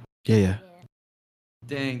up. Yeah.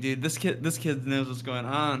 Dang, dude, this kid knows what's going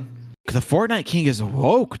on. The Fortnite King is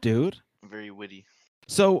woke, dude. very witty.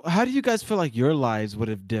 So, how do you guys feel like your lives would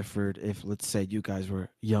have differed if, let's say, you guys were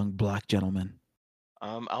young black gentlemen?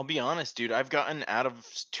 I'll be honest, dude. I've gotten out of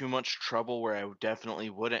too much trouble where I definitely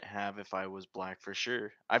wouldn't have if I was black for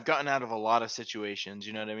sure. I've gotten out of a lot of situations,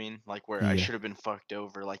 you know what I mean? Like where I Yeah. should have been fucked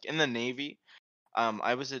over. Like in the Navy,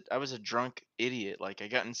 I was a drunk idiot. Like I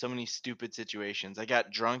got in so many stupid situations. I got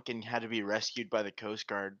drunk and had to be rescued by the Coast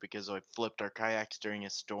Guard because I flipped our kayaks during a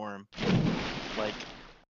storm. Like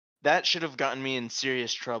that should have gotten me in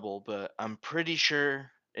serious trouble, but I'm pretty sure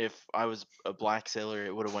if I was a black sailor,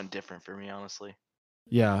 it would have went different for me, honestly.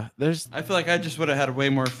 Yeah, there's I feel like I just would have had way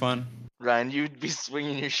more fun. Ryan, you'd be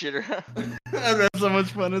swinging your shit around. I'd have so much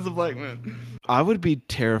fun as a black man. I would be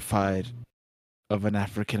terrified of an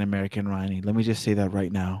African American Ronnie. Let me just say that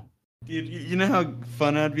right now. Dude, you know how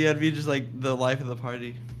fun I'd be? I'd be just like the life of the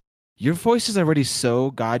party. Your voice is already so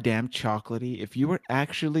goddamn chocolatey. If you were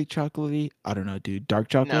actually chocolatey, I don't know, dude, dark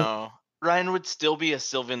chocolate. No, Ryan would still be a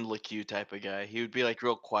Sylvan LeCue type of guy. He would be like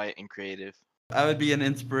real quiet and creative. I would be an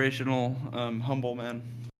inspirational, humble man.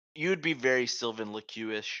 You would be very Sylvan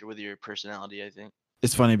LeCue-ish with your personality, I think.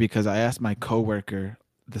 It's funny because I asked my coworker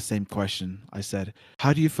the same question. I said,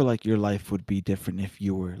 "How do you feel like your life would be different if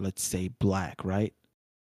you were, let's say, black, right?"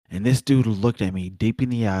 And this dude looked at me deep in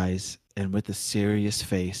the eyes and with a serious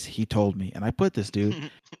face, he told me, and I put this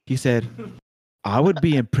dude, he said, "I would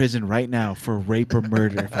be in prison right now for rape or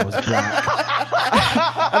murder if I was black."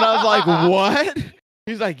 And I was like, "What?"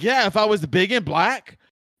 He's like, "Yeah, if I was big and black."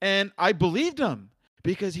 And I believed him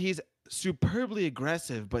because he's superbly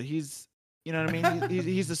aggressive, but he's, you know what I mean?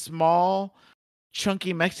 He's a small,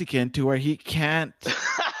 chunky Mexican to where he can't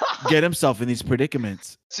get himself in these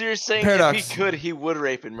predicaments. So you're saying Paradox. if he could, he would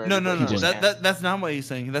rape and murder? No. but he just can't. That's not what he's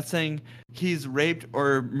saying. That's saying he's raped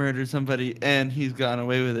or murdered somebody and he's gotten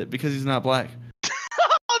away with it because he's not black.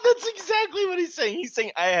 That's exactly what he's saying. He's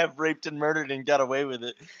saying I have raped and murdered and got away with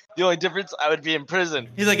it. The only difference, I would be in prison.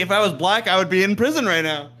 He's like, if I was black, I would be in prison right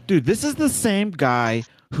now. Dude, this is the same guy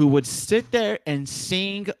who would sit there and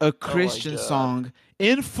sing a Christian God. song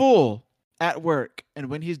in full at work. And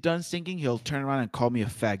when he's done singing, he'll turn around and call me a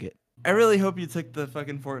faggot. I really hope you took the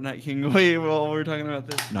fucking Fortnite King away while we were talking about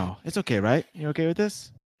this. No, it's okay, right? You okay with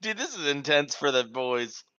this? Dude, this is intense for the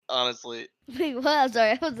boys, honestly. Wait, what? I'm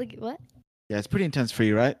sorry. I was like, what? Yeah, it's pretty intense for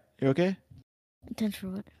you, right? You okay? Intense for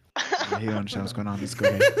what? Yeah, he don't understand what's going on. He's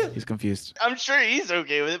okay. He's confused. I'm sure he's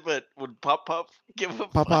okay with it, but would Pop give a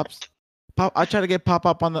Pop Pops. Pop. I try to get Pop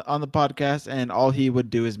Up on the podcast, and all he would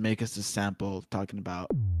do is make us a sample talking about.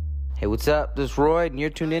 Hey, what's up? This is Roy, and you're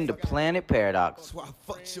tuned in to Planet Paradox. That's why I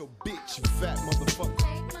fucked your bitch, you fat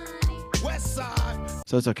motherfucker. West side.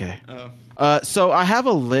 So it's okay. Oh. So I have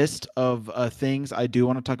a list of things I do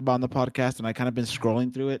want to talk about on the podcast, and I kind of been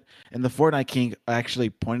scrolling through it. And the Fortnite King actually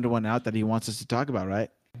pointed one out that he wants us to talk about, right?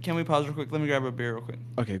 Can we pause real quick? Let me grab a beer real quick.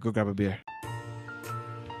 Okay, go grab a beer.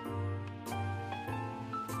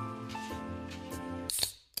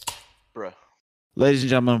 Bruh. Ladies and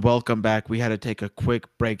gentlemen, welcome back. We had to take a quick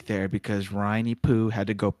break there because Ryan Poo had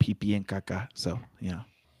to go pee pee and caca. So, you know.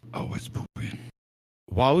 Oh, it's pooping.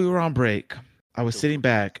 While we were on break, I was sitting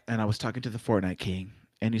back and I was talking to the Fortnite King.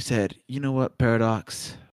 And he said, you know what,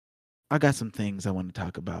 Paradox? I got some things I want to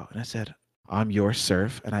talk about. And I said, I'm your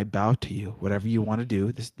serf and I bow to you. Whatever you want to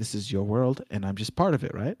do, this is your world and I'm just part of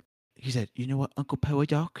it, right? He said, you know what, Uncle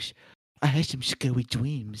Paradox? I had some scary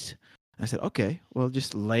dreams. And I said, okay, well,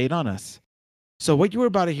 just lay it on us. So what you were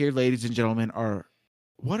about to hear, ladies and gentlemen, are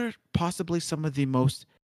what are possibly some of the most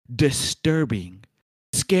disturbing,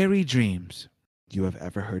 scary dreams you have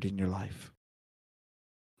ever heard in your life.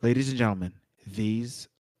 Ladies and gentlemen, these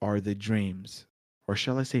are the dreams, or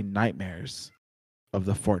shall I say nightmares, of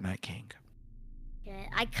the Fortnite King. Yeah,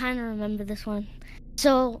 I kind of remember this one.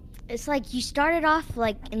 So it's like you started off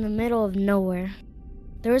like in the middle of nowhere.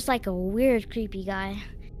 There was like a weird, creepy guy.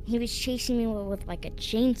 He was chasing me with like a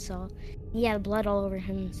chainsaw. He had blood all over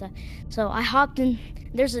him and stuff. So I hopped in.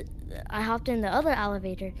 I hopped in the other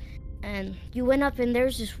elevator, and you went up, and there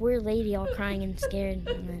was this weird lady all crying and scared.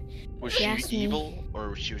 And then Was she she asked me- evil,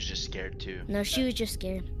 or she was just scared too? No, she was just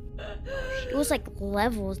scared. It was like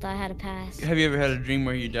levels that I had to pass. Have you ever had a dream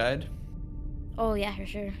where you died? Oh yeah, for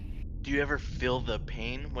sure. Do you ever feel the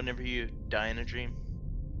pain whenever you die in a dream?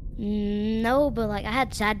 No, but like I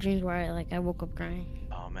had sad dreams where I woke up crying.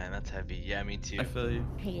 Oh man, that's heavy. Yeah, me too. I feel you.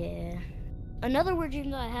 Yeah. Another weird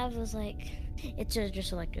dream that I have was like, it's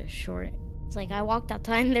just like a short. It's like I walked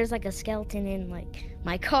outside and there's like a skeleton in like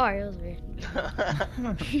my car. It was weird.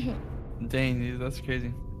 Dang, dude, that's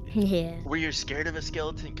crazy. Yeah. Were you scared of a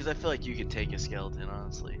skeleton? Because I feel like you could take a skeleton,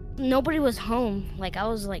 honestly. Nobody was home. Like I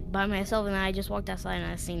was like by myself, and I just walked outside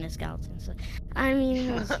and I seen a skeleton. So, I mean,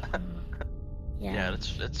 it was, yeah. Yeah,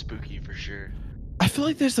 that's spooky for sure. I feel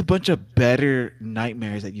like there's a bunch of better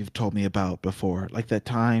nightmares that you've told me about before. Like that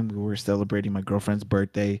time we were celebrating my girlfriend's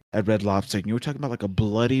birthday at Red Lobster, and you were talking about like a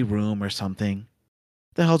bloody room or something.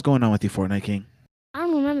 What the hell's going on with you, Fortnite King? I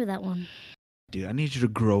don't remember that one. Dude, I need you to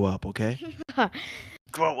grow up, okay?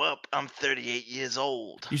 Grow up. I'm 38 years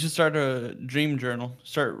old. You should start a dream journal.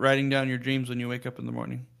 Start writing down your dreams when you wake up in the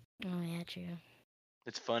morning. Oh yeah, true.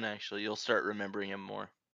 It's fun actually. You'll start remembering them more.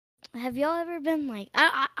 Have y'all ever been like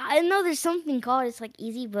I know there's something called it's like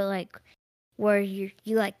easy, but like where you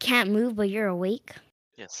like can't move but you're awake.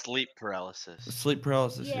 Yeah, sleep paralysis. Sleep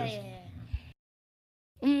paralysis. Yeah, yes.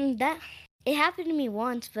 yeah, yeah. That it happened to me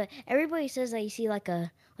once, but everybody says that you see like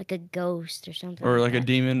a ghost or something. Or like a that.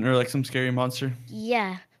 demon, or like some scary monster.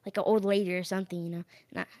 Yeah, like an old lady or something, you know.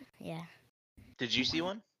 Not yeah. Did you see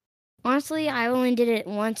one? Honestly, I only did it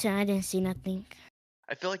once and I didn't see nothing.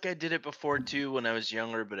 I feel like I did it before too when I was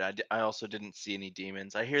younger, but I also didn't see any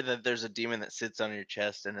demons. I hear that there's a demon that sits on your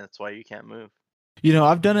chest and that's why you can't move. You know,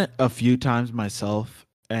 I've done it a few times myself,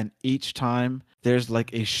 and each time there's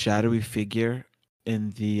like a shadowy figure in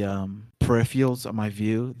the peripherals of my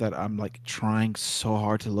view that I'm like trying so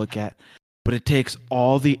hard to look at, but it takes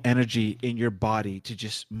all the energy in your body to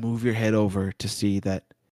just move your head over to see that,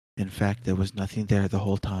 in fact, there was nothing there the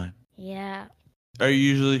whole time. Yeah. Are you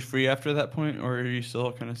usually free after that point, or are you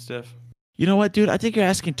still kind of stiff? You know what, dude? I think you're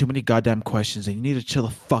asking too many goddamn questions, and you need to chill the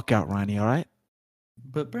fuck out, Ronnie, all right?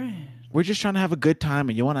 But Brand, We're just trying to have a good time,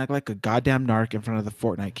 and you want to act like a goddamn narc in front of the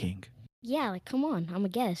Fortnite King. Yeah, like come on, I'm a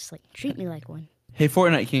guest. Like treat me like one. hey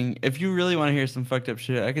Fortnite King, if you really want to hear some fucked up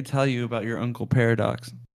shit, I could tell you about your Uncle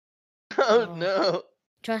Paradox. Oh no.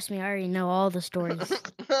 Trust me, I already know all the stories.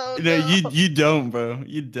 Oh, No, no. you don't, bro.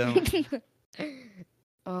 You don't.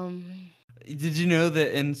 Did you know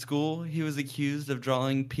that in school he was accused of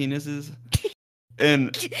drawing penises?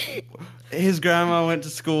 And his grandma went to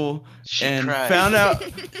school She and cried. found out.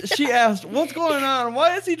 She asked, "What's going on?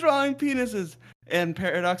 Why is he drawing penises?" And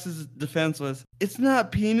Paradox's defense was, "It's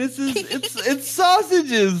not penises. It's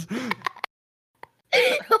sausages."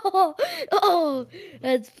 oh,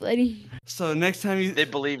 that's funny. So next time you They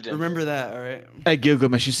believed him. remember that, all right? Hey,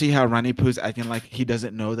 Gilgamesh, you see how Ronnie Poo's acting like he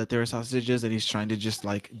doesn't know that there are sausages and he's trying to just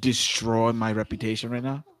like destroy my reputation right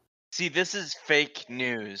now? See, this is fake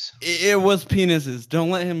news. It was penises. Don't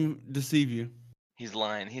let him deceive you. He's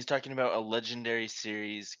lying. He's talking about a legendary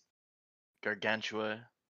series, Gargantua,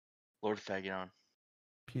 Lord Phagadon.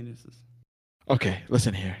 Penises. Okay,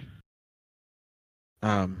 listen here.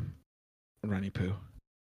 Ronnie Pooh.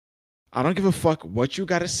 I don't give a fuck what you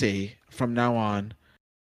gotta say from now on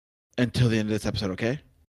until the end of this episode, okay?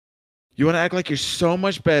 You wanna act like you're so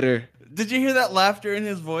much better. Did you hear that laughter in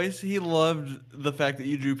his voice? He loved the fact that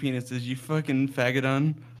you drew penises, you fucking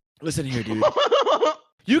faggoton. Listen here, dude.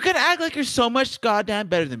 You can act like you're so much goddamn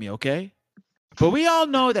better than me, okay? But we all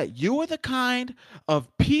know that you are the kind of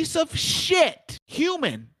piece of shit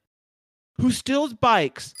human who steals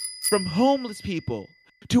bikes from homeless people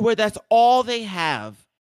to where that's all they have.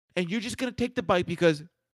 And you're just gonna take the bike because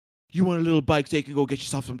you want a little bike so you can go get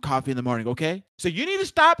yourself some coffee in the morning, okay? So you need to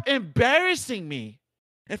stop embarrassing me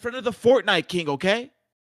in front of the Fortnite King, okay?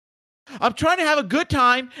 I'm trying to have a good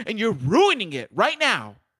time and you're ruining it right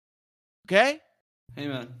now. Okay? Hey,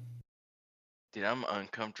 man. Dude, I'm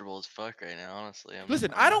uncomfortable as fuck right now, honestly.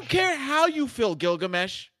 Listen, I don't care how you feel,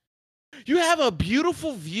 Gilgamesh. You have a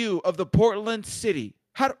beautiful view of the Portland city.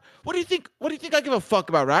 What do you think I give a fuck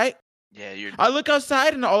about, right? Yeah, you're. I look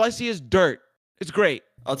outside and all I see is dirt. It's great.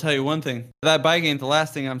 I'll tell you one thing. That bike ain't the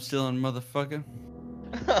last thing I'm stealing, motherfucker.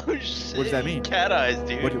 Oh shit. What does that mean? Cat eyes,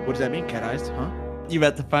 dude. What does that mean, cat eyes? Huh? You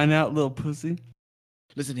about to find out, little pussy?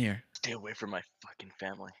 Listen here. Stay away from my fucking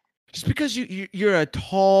family. Just because you're a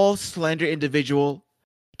tall, slender individual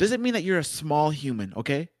doesn't mean that you're a small human,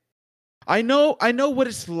 okay? I know what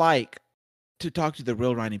it's like to talk to the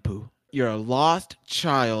real Ronnie Pooh. You're a lost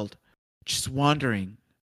child, just wandering,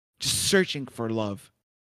 just searching for love.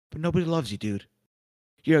 But nobody loves you, dude.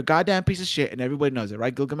 You're a goddamn piece of shit and everybody knows it,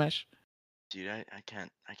 right, Gilgamesh? Dude, I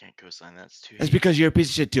can't co-sign that. It's too. That's because you're a piece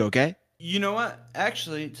of shit too, okay? You know what?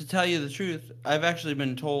 Actually, to tell you the truth, I've actually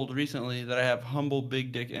been told recently that I have humble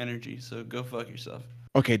big dick energy, so go fuck yourself.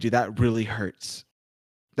 Okay, dude, that really hurts.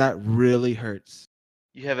 That really hurts.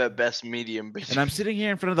 You have at best medium, bitch. And I'm sitting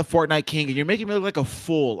here in front of the Fortnite King and you're making me look like a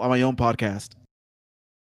fool on my own podcast.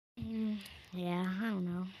 Yeah, I don't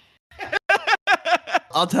know.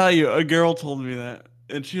 I'll tell you, a girl told me that,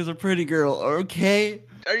 and she was a pretty girl, okay?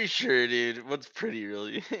 Are you sure, dude? What's pretty,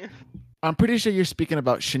 really? I'm pretty sure you're speaking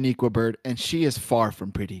about Shaniqua Bird, and she is far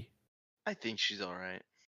from pretty. I think she's all right.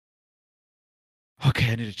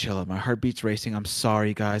 Okay, I need to chill out. My heartbeat's racing. I'm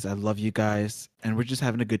sorry, guys. I love you guys. And we're just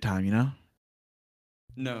having a good time, you know?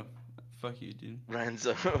 No. Fuck you, dude. Ryan's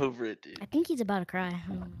over it, dude. I think he's about to cry. I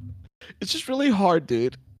don't know. It's just really hard,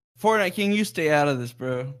 dude. Fortnite King, you stay out of this,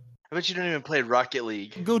 bro. I bet you don't even play Rocket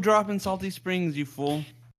League. Go drop in Salty Springs, you fool.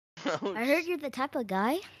 Oh, I heard you're the type of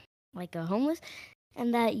guy, like a homeless,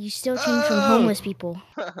 and that you steal change from homeless people.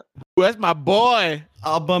 That's my boy.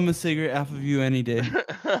 I'll bum a cigarette off of you any day.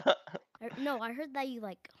 No, I heard that you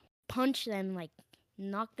like punch them, like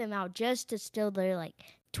knock them out just to steal their like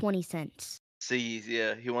 20 cents. Siggies,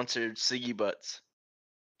 yeah. He wants her ciggy butts.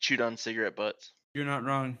 Chewed on cigarette butts. You're not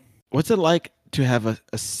wrong. What's it like to have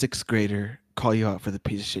a sixth grader call you out for the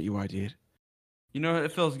piece of shit you are, dude? You know,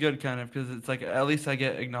 it feels good, kind of, because it's like, at least I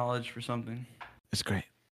get acknowledged for something. It's great.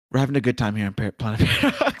 We're having a good time here on Planet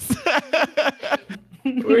Paradox.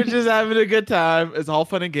 We're just having a good time. It's all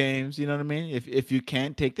fun and games. You know what I mean? If you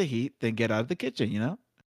can't take the heat, then get out of the kitchen, you know?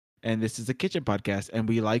 And this is a kitchen podcast, and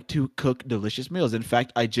we like to cook delicious meals. In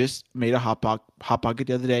fact, I just made a hot pocket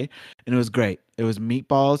the other day, and it was great. It was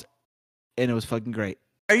meatballs, and it was fucking great.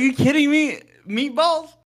 Are you kidding me?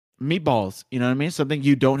 Meatballs? Meatballs, you know what I mean? Something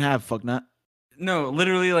you don't have, fucknut. No,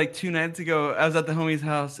 literally like 2 nights ago, I was at the homie's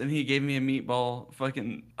house, and he gave me a meatball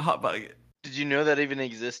fucking hot pocket. Did you know that even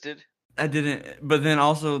existed? I didn't, but then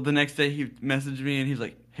also the next day he messaged me, and he's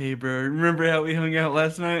like, "Hey, bro, remember how we hung out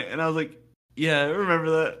last night?" And I was like, "Yeah, I remember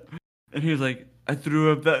that." And he was like, "I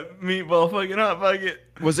threw up that meatball fucking hot pocket."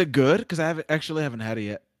 Was it good? Because I haven't had it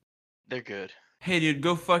yet. They're good. Hey, dude,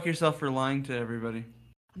 go fuck yourself for lying to everybody.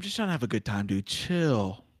 I'm just trying to have a good time, dude.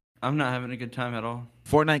 Chill. I'm not having a good time at all.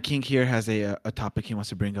 Fortnite King here has a topic he wants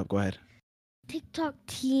to bring up. Go ahead. TikTok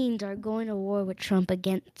teens are going to war with Trump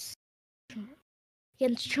against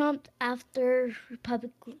Trump after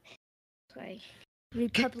Republicans.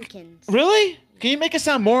 Really? Can you make it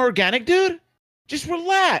sound more organic, dude? Just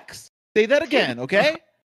relax. Say that again, okay?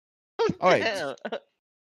 All right. Yeah.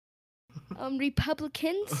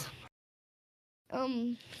 Republicans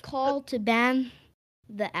call to ban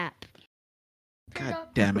the app. God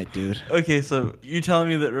damn it, dude. Okay, so you're telling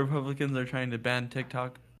me that Republicans are trying to ban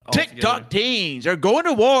TikTok altogether? TikTok teens are going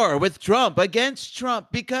to war with Trump against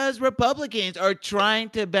Trump because Republicans are trying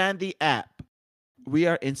to ban the app. We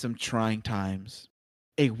are in some trying times.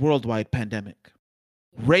 A worldwide pandemic.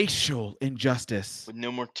 racial injustice. With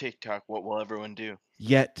no more TikTok, what will everyone do?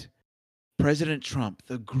 Yet, President Trump,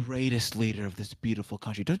 the greatest leader of this beautiful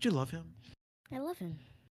country, don't you love him? I love him.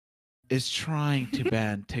 Is trying to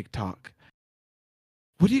ban TikTok.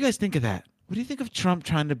 What do you guys think of that? What do you think of Trump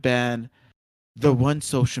trying to ban the one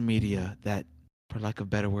social media that, for lack of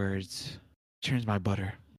better words, churns my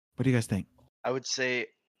butter? What do you guys think? I would say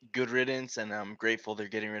good riddance, and I'm grateful they're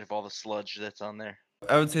getting rid of all the sludge that's on there.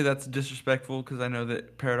 I would say that's disrespectful because I know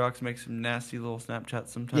that Paradox makes some nasty little Snapchats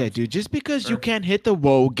sometimes. Yeah, dude, just because you Or- can't hit the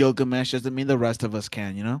whoa Gilgamesh doesn't mean the rest of us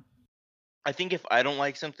can, you know? I think if I don't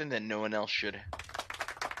like something, then no one else should.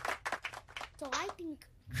 So I think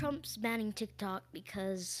Trump's banning TikTok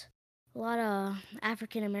because a lot of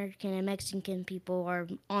African American and Mexican people are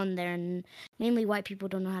on there, and mainly white people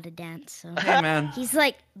don't know how to dance. So Hey, man. he's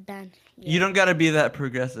like ban. You don't got to be that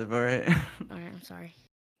progressive, all right? All right, I'm sorry.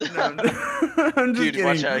 No, I'm just Dude,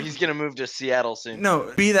 watch kidding. out. He's going to move to Seattle soon.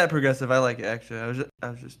 No, be that progressive. I like it, actually. I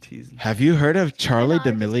was just teasing. Have you heard of Charlie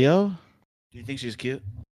Hello. D'Amelio? Do you think she's cute?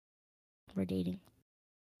 We're dating.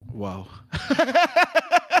 Whoa.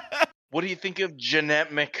 What do you think of Jeanette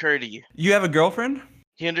McCurdy? You have a girlfriend?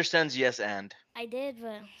 He understands yes and. I did,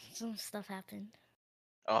 but some stuff happened.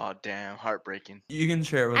 Oh, damn. Heartbreaking. You can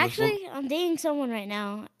share it with us. Actually, I'm dating someone right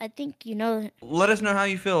now. I think you know. Let us know how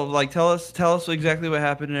you feel. Like, tell us exactly what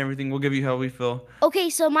happened and everything. We'll give you how we feel. Okay,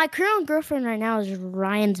 so my current girlfriend right now is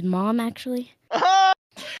Ryan's mom, actually.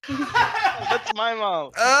 That's my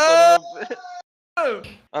mom. Oh!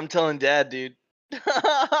 I'm telling Dad, dude.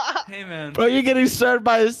 Hey, man. Bro, you're getting served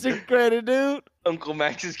by a 6th grader, dude. Uncle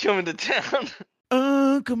Max is coming to town.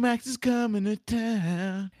 Uncle Max is coming to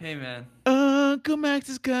town. Hey, man. Uncle Max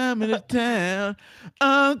is coming to town.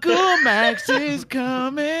 Uncle Max is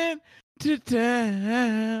coming to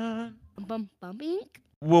town. Bum bum bink.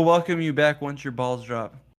 We'll welcome you back once your balls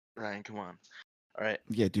drop. Ryan, come on. All right.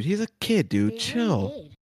 Yeah, dude, he's a kid, dude. They Chill.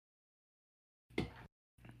 already did.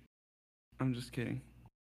 I'm just kidding.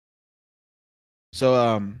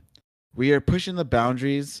 So, we are pushing the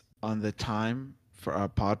boundaries on the time for our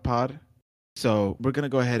pod. So we're gonna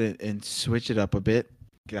go ahead and switch it up a bit.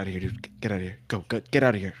 Get out of here, dude. Get out of here. Go. Get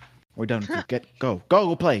out of here. We're done with you.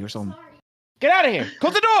 Go play or something. Get out of here.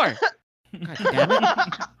 Close the door. God damn it.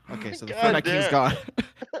 Okay, so the God Fortnite King's damn. gone.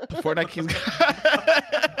 The Fortnite King's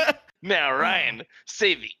gone. Now, Ryan,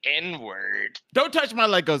 say the N word. Don't touch my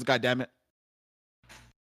Legos, goddammit.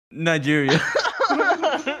 Nigeria.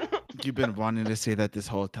 You've been wanting to say that this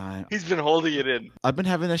whole time. He's been holding it in. I've been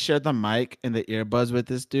having to share the mic and the earbuds with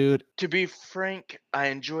this dude. To be frank, I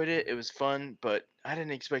enjoyed it. It was fun, but I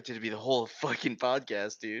didn't expect it to be the whole fucking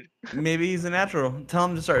podcast, dude. Maybe he's a natural. Tell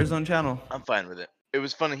him to start his own channel. I'm fine with it. It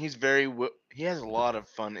was fun, and he's he has a lot of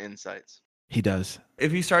fun insights. He does.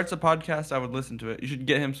 If he starts a podcast, I would listen to it. You should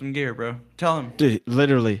get him some gear, bro. Tell him. Dude,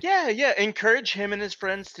 literally. Yeah. Encourage him and his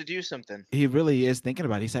friends to do something. He really is thinking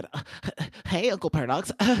about it. He said, "Hey, Uncle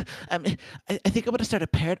Paradox, I think I'm gonna start a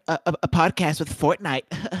podcast with Fortnite."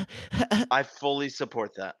 I fully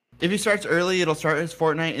support that. If he starts early, it'll start as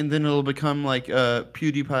Fortnite, and then it'll become like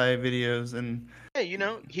PewDiePie videos, and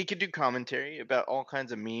Yeah, he could do commentary about all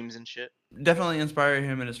kinds of memes and shit. definitely inspire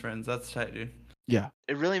him and his friends. That's tight, dude. Yeah,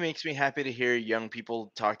 It really makes me happy to hear young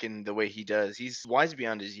people talking the way he does. He's wise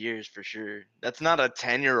beyond his years for sure. That's not a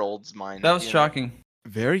 10-year-old's mind. That was you know? shocking.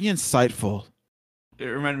 very insightful. It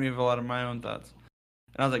reminded me of a lot of my own thoughts.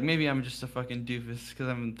 And I was like, maybe I'm just a fucking doofus because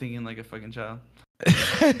I'm thinking like a fucking child.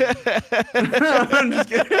 I'm just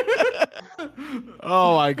kidding.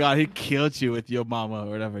 Oh my god, he killed you with your mama or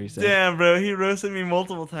whatever he said. Damn, bro, he roasted me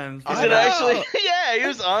multiple times. Is I it know. actually? Yeah, he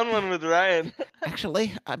was on one with Ryan.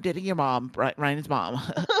 Actually, I'm dating your mom, Ryan's mom.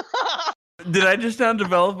 Did I just now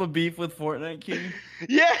develop a beef with Fortnite King?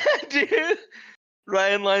 Yeah, dude.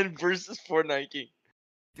 Ryan Line versus Fortnite King.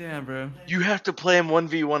 Damn, bro. You have to play him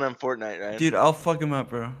 1v1 on Fortnite, Ryan. Dude, I'll fuck him up,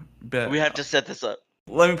 bro. Bet. We have to set this up.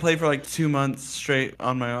 Let me play for like 2 months straight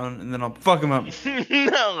on my own, and then I'll fuck him up.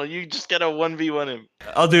 No, you just gotta 1v1 him.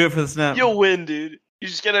 I'll do it for the snap. You'll win, dude. You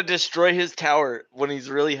just gotta destroy his tower when he's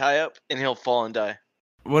really high up, and he'll fall and die.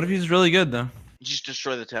 What if he's really good, though? You just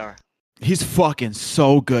destroy the tower. He's fucking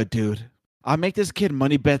so good, dude. I make this kid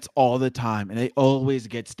money bets all the time, and it always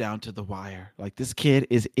gets down to the wire. Like, this kid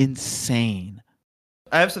is insane.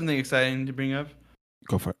 I have something exciting to bring up.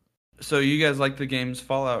 Go for it. So you guys like the games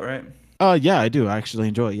Fallout, right? Yeah, I do. I actually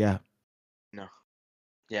enjoy it. Yeah.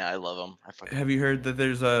 Yeah, I love him. I fucking Have you heard that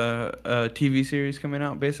there's a TV series coming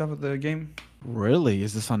out based off of the game? Really?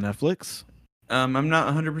 Is this on Netflix? I'm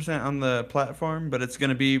not 100% on the platform, but it's going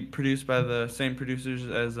to be produced by the same producers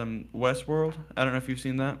as Westworld. I don't know if you've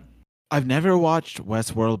seen that. I've never watched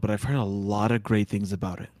Westworld, but I've heard a lot of great things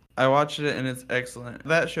about it. I watched it and it's excellent.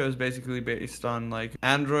 That show is basically based on like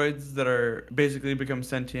androids that are basically become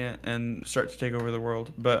sentient and start to take over the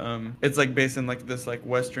world. But it's like based in like this like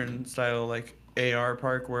Western style like AR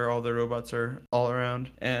park where all the robots are all around,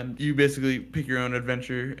 and you basically pick your own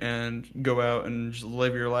adventure and go out and just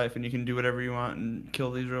live your life, and you can do whatever you want and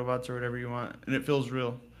kill these robots or whatever you want, and it feels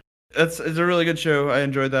real. It's a really good show. I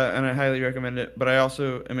enjoyed that, and I highly recommend it. But I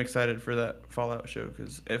also am excited for that Fallout show,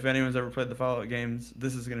 because if anyone's ever played the Fallout games,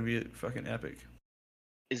 this is gonna be fucking epic.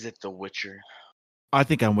 Is it The Witcher? I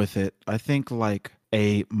think I'm with it. I think like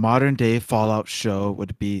a modern day Fallout show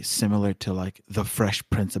would be similar to like The Fresh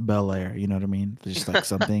Prince of Bel-Air. You know what I mean? Just like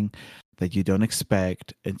something that you don't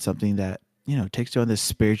expect and something that, you know, takes you on this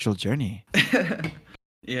spiritual journey.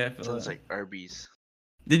 Yeah, I feel Sounds that. like Arby's.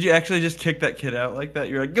 Did you actually just kick that kid out like that?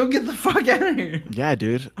 You're like, go get the fuck out of here. Yeah,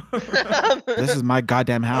 dude. This is my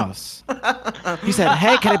goddamn house. He said,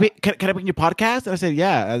 "Hey, can I be in your podcast?" And I said,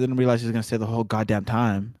 "Yeah." I didn't realize he was gonna stay the whole goddamn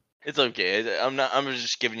time. It's okay. I'm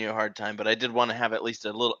just giving you a hard time, but I did want to have at least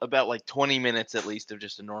about like 20 minutes at least of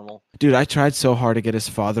just a normal. Dude, I tried so hard to get his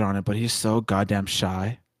father on it, but he's so goddamn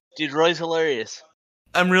shy. Dude, Roy's hilarious.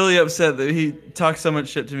 I'm really upset that he talks so much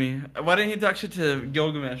shit to me. Why didn't he talk shit to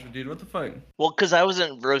Gilgamesh, dude? What the fuck? Well, because I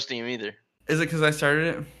wasn't roasting him either. Is it because I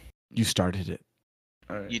started it? You started it.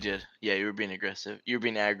 All right. You did. Yeah, you were being aggressive. You were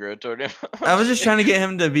being aggro toward him. I was just trying to get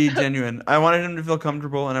him to be genuine. I wanted him to feel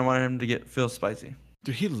comfortable, and I wanted him to feel spicy.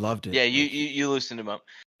 Dude, he loved it. Yeah, you loosened him up.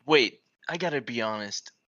 Wait, I gotta be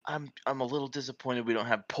honest. I'm a little disappointed we don't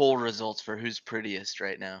have poll results for who's prettiest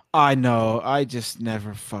right now. I know. I just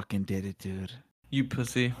never fucking did it, dude. You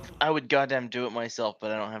pussy. I would goddamn do it myself,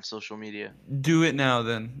 but I don't have social media. Do it now,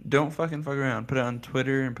 then. Don't fucking fuck around. Put it on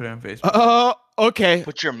Twitter and put it on Facebook. Oh, okay.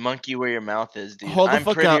 Put your monkey where your mouth is, dude. Hold the I'm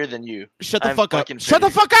fuck prettier up. than you. Shut the I'm fuck up. fucking Shut the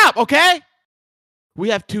prettier. fuck up, okay? We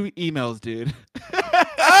have 2 emails, dude.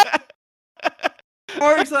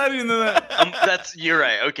 More exciting than that. You're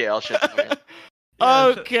right. Okay, I'll shut the fuck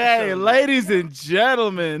up. Okay, ladies and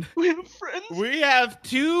gentlemen, We have friends. we have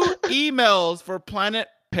 2 emails for Planet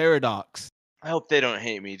Paradox. I hope they don't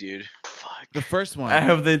hate me, dude. Fuck. The first one. I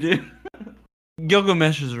hope they do.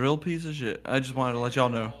 Gilgamesh is a real piece of shit. I just wanted to let y'all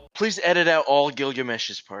know. Please edit out all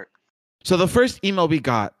Gilgamesh's part. So the first email we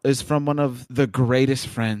got is from one of the greatest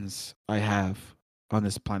friends I have on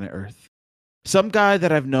this planet Earth. Some guy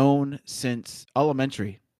that I've known since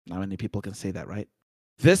elementary. Not many people can say that, right?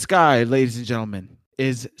 This guy, ladies and gentlemen,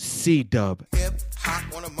 is C-Dub. Hip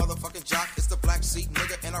hop on a motherfucking jock. It's the black seat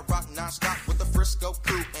nigga and I rock non-stop with the Frisco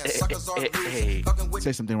crew and suckers are hey. fucking with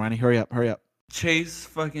Say something, Ronnie. Hurry up, hurry up. Chase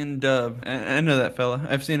fucking Dub. I know that fella.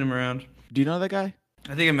 I've seen him around. Do you know that guy?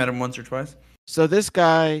 I think I met him once or twice. So this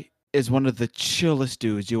guy is one of the chillest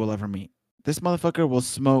dudes you will ever meet. This motherfucker will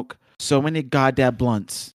smoke so many goddamn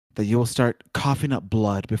blunts that you will start coughing up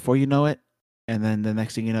blood before you know it. And then the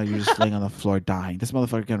next thing you know, you're just laying on the floor dying. This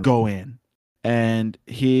motherfucker can go in. And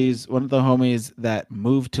he's one of the homies that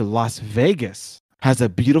moved to Las Vegas. Has a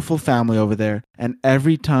beautiful family over there. And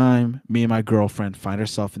every time me and my girlfriend find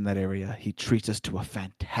ourselves in that area, he treats us to a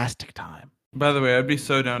fantastic time. By the way, I'd be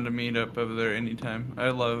so down to meet up over there anytime. I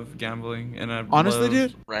love gambling, and I Honestly, love...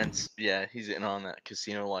 dude, Rent's, yeah, he's in on that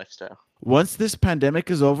casino lifestyle. once this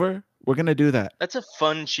pandemic is over, we're going to do that. That's a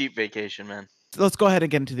fun, cheap vacation, man. So let's go ahead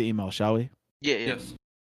and get into the email, shall we? Yeah. Yes.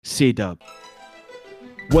 C-Dub.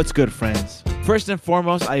 What's good, friends? First and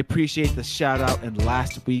foremost, I appreciate the shout out in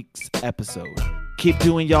last week's episode. Keep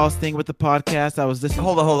doing y'all's thing with the podcast. I was listening.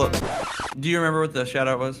 Hold up. Do you remember what the shout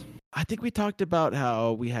out was? I think we talked about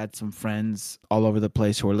how we had some friends all over the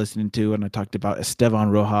place who were listening to, and I talked about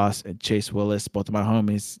Esteban Rojas and Chase Willis, both of my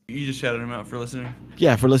homies. You just shouted him out for listening.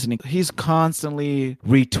 Yeah, for listening. He's constantly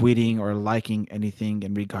retweeting or liking anything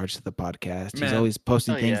in regards to the podcast. He's Man. always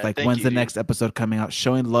posting Oh, things yeah. like, Thank when's you, the dude. next episode coming out,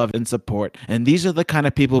 showing love and support. And these are the kind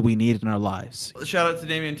of people we need in our lives. Shout out to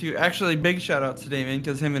Damien too. Actually, big shout out to Damien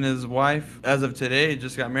because him and his wife, as of today,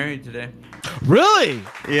 just got married today. Really?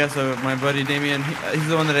 Yeah, so my buddy Damien, he's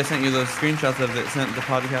the one that I sent you those screenshots of that sent the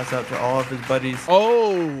podcast out to all of his buddies.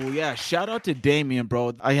 Oh, yeah. Shout out to Damien,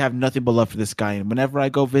 bro. I have nothing but love for this guy. And whenever I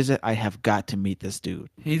go visit, I have got to meet this dude.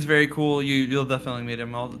 He's very cool. You'll definitely meet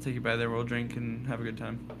him. I'll take you by there. We'll drink and have a good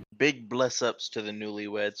time. Big bless ups to the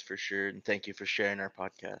newlyweds for sure, and thank you for sharing our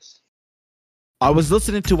podcast. I was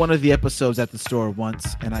listening to one of the episodes at the store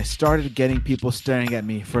once, and I started getting people staring at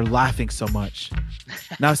me for laughing so much.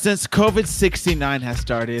 Now, since COVID-69 has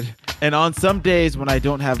started, and on some days when I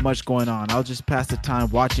don't have much going on, I'll just pass the time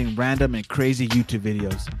watching random and crazy YouTube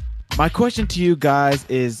videos. My question to you guys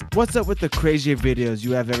is, what's up with the crazier videos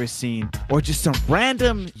you have ever seen, or just some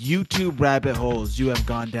random YouTube rabbit holes you have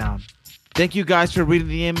gone down? Thank you guys for reading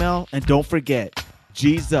the email, and don't forget,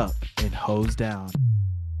 G's up and hose down.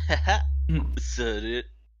 Said it.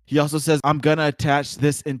 He also says, I'm gonna attach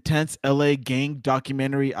this intense LA gang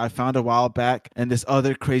documentary I found a while back and this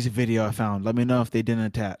other crazy video I found. Let me know if they didn't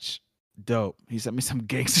attach. Dope. He sent me some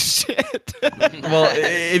gangster shit. Well,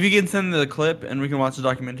 if you can send the clip and we can watch the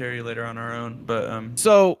documentary later on our own. But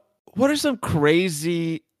So, what are some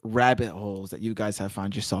crazy rabbit holes that you guys have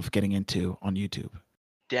found yourself getting into on YouTube?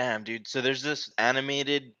 Damn, dude. So there's this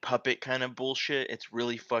animated puppet kind of bullshit. It's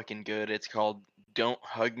really fucking good. It's called Don't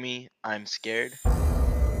Hug Me, I'm Scared.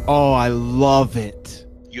 Oh, I love it.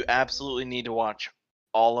 You absolutely need to watch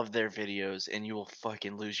all of their videos and you will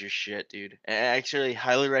fucking lose your shit, dude. And I actually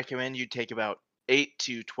highly recommend you take about 8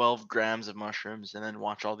 to 12 grams of mushrooms and then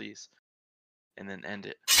watch all these and then end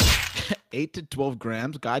it. 8 to 12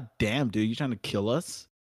 grams? God damn, dude. You trying to kill us?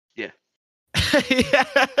 Yeah.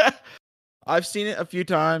 Yeah. I've seen it a few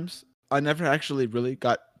times. I never actually really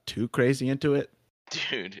got too crazy into it.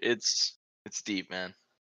 Dude, it's deep, man.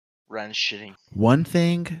 Run shitting. One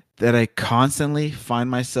thing that I constantly find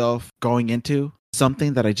myself going into,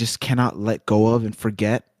 something that I just cannot let go of and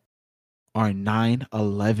forget, are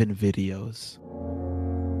 9/11 videos. Oh.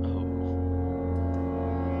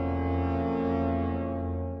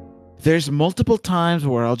 There's multiple times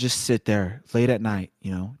where I'll just sit there late at night,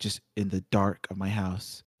 just in the dark of my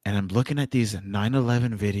house. And I'm looking at these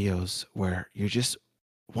 9/11 videos where you're just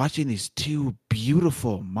watching these two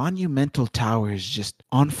beautiful, monumental towers just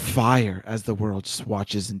on fire as the world just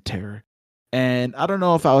watches in terror. And I don't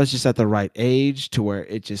know if I was just at the right age to where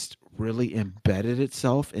it just really embedded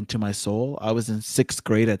itself into my soul. I was in 6th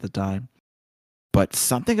grade at the time. But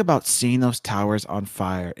something about seeing those towers on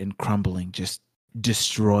fire and crumbling just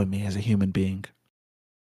destroyed me as a human being.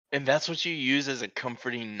 And that's what you use as a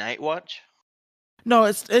comforting night watch? No,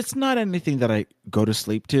 it's not anything that I go to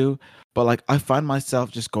sleep to, but like I find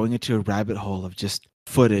myself just going into a rabbit hole of just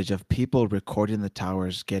footage of people recording the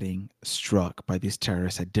towers getting struck by these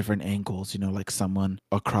terrorists at different angles, like someone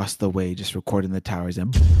across the way just recording the towers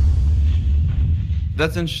and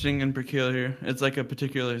that's interesting and peculiar. It's like a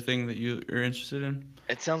particular thing that you are interested in.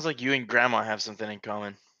 It sounds like you and Grandma have something in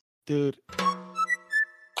common. dude.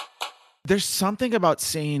 There's something about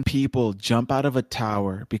seeing people jump out of a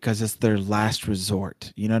tower because it's their last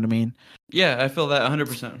resort. You know what I mean? Yeah, I feel that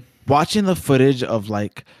 100%. Watching the footage of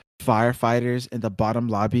like firefighters in the bottom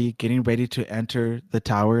lobby getting ready to enter the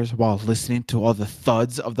towers while listening to all the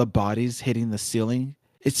thuds of the bodies hitting the ceiling,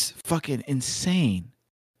 it's fucking insane.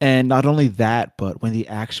 And not only that, but when the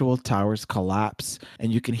actual towers collapse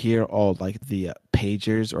and you can hear all like the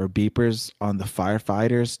pagers or beepers on the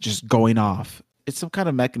firefighters just going off. It's some kind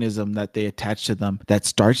of mechanism that they attach to them that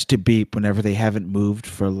starts to beep whenever they haven't moved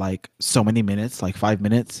for like so many minutes, like 5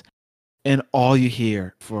 minutes. And all you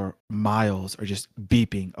hear for miles are just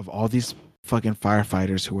beeping of all these fucking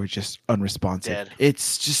firefighters who are just unresponsive. Dead.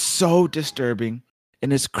 It's just so disturbing.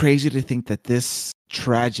 And it's crazy to think that this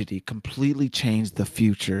tragedy completely changed the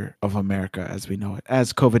future of America as we know it,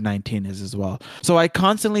 as COVID-19 is as well. So I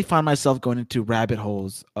constantly find myself going into rabbit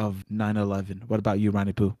holes of 9/11. What about you,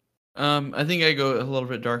 Ronnie Pooh? I think I go a little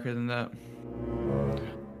bit darker than that.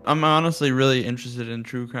 I'm honestly really interested in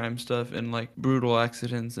true crime stuff and like brutal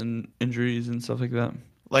accidents and injuries and stuff like that.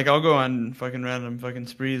 Like I'll go on fucking random fucking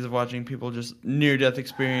sprees of watching people just near-death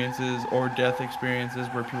experiences or death experiences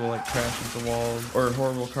where people like crash into walls or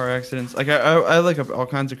horrible car accidents. Like I like all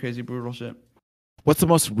kinds of crazy brutal shit. What's the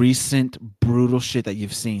most recent brutal shit that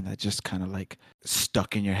you've seen that just kind of like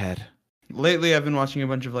stuck in your head? Lately, I've been watching a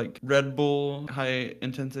bunch of like Red Bull high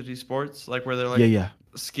intensity sports, like where they're like Yeah.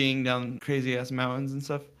 skiing down crazy ass mountains and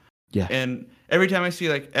stuff. Yeah. And every time I see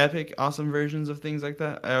like epic, awesome versions of things like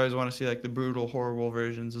that, I always want to see like the brutal, horrible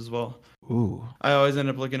versions as well. Ooh. I always end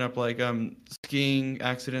up looking up like skiing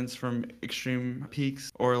accidents from extreme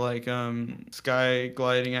peaks or like sky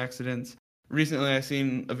gliding accidents. Recently, I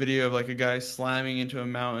seen a video of like a guy slamming into a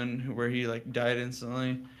mountain where he like died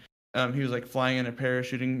instantly. He was like flying in a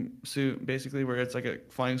parachuting suit, basically, where it's like a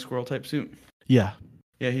flying squirrel type suit. Yeah.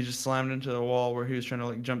 Yeah, he just slammed into the wall where he was trying to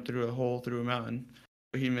like jump through a hole through a mountain,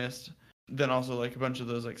 but he missed. Then also like a bunch of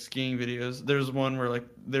those like skiing videos. There's one where like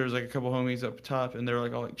there was like a couple homies up top and they were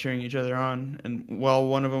like all like cheering each other on. And while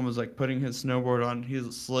one of them was like putting his snowboard on, he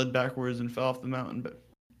slid backwards and fell off the mountain. But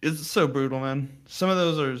it's so brutal, man. Some of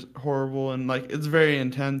those are horrible and like it's very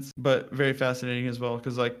intense, but very fascinating as well.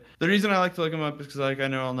 Because like the reason I like to look them up is because like I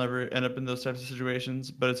know I'll never end up in those types of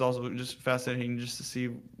situations, but it's also just fascinating just to see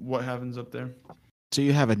what happens up there. So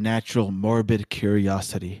you have a natural morbid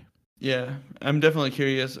curiosity. Yeah, I'm definitely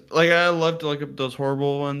curious. Like I love to look up those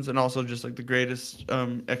horrible ones and also just like the greatest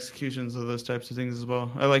executions of those types of things as well.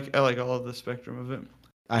 I like all of the spectrum of it.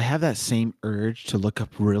 I have that same urge to look up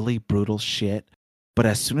really brutal shit, but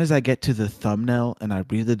as soon as I get to the thumbnail and I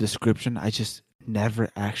read the description, I just never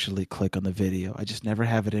actually click on the video. I just never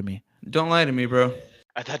have it in me. Don't lie to me, bro.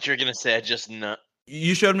 I thought you were gonna say I just nut.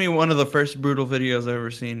 You showed me one of the first brutal videos I've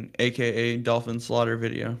ever seen, aka dolphin slaughter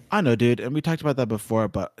video. I know, dude, and we talked about that before,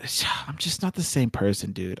 but I'm just not the same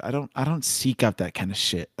person, dude. I don't seek out that kind of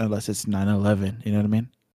shit unless it's 9/11. You know what I mean?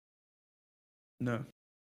 No.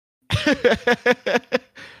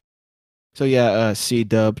 So yeah,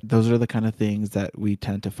 C-Dub, those are the kind of things that we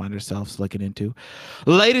tend to find ourselves looking into.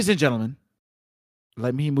 Ladies and gentlemen,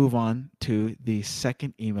 let me move on to the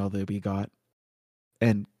second email that we got.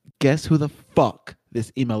 And guess who the fuck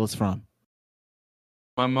this email is from?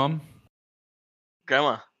 My mom?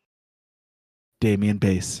 Grandma. Damien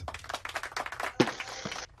Bass.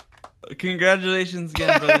 Congratulations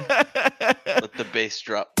again, brother. Let the bass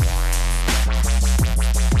drop.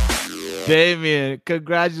 Damien,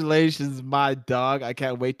 congratulations, my dog. I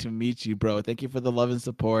can't wait to meet you, bro. Thank you for the love and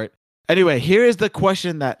support. Anyway, here is the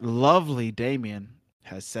question that lovely Damien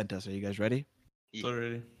has sent us. Are you guys ready? So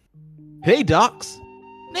ready. Hey, docs.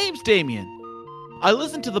 Name's Damien. I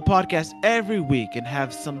listen to the podcast every week and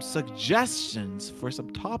have some suggestions for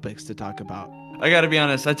some topics to talk about. I gotta be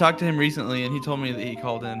honest, I talked to him recently and he told me that he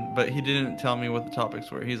called in, but he didn't tell me what the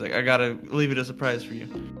topics were. He's like, I gotta leave it a surprise for you.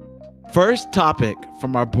 First topic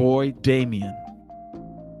from our boy Damien.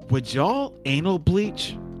 Would y'all anal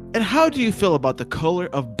bleach? And how do you feel about the color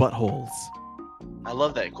of buttholes? I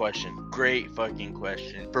love that question. Great fucking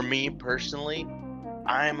question. For me personally,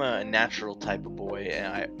 I'm a natural type of boy,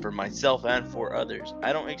 and for myself and for others,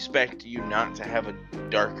 I don't expect you not to have a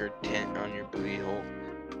darker tint on your booty hole.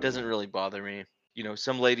 It doesn't really bother me. You know,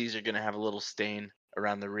 some ladies are gonna have a little stain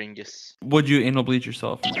around the ringus. Would you anal bleach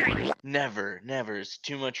yourself? Never. It's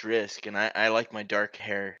too much risk, and I like my dark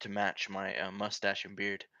hair to match my mustache and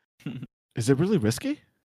beard. Is it really risky?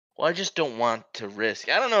 Well, I just don't want to risk.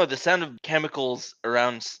 I don't know. The sound of chemicals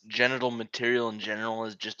around genital material in general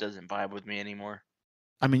just doesn't vibe with me anymore.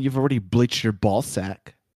 I mean, you've already bleached your ball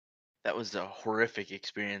sack. That was a horrific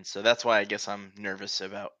experience, so that's why I guess I'm nervous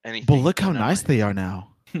about anything. But look how going on. nice they are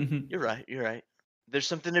now. You're right. There's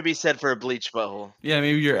something to be said for a bleached butthole. Yeah,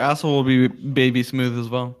 maybe your asshole will be baby smooth as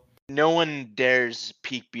well. No one dares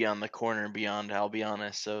peek beyond the corner beyond, I'll be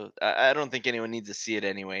honest, so I don't think anyone needs to see it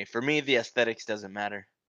anyway. For me, the aesthetics doesn't matter.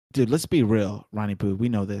 Dude, let's be real, Ronnie Poo. We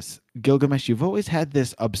know this. Gilgamesh, you've always had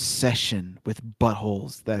this obsession with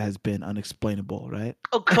buttholes that has been unexplainable, right?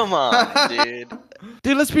 Oh, come on, dude.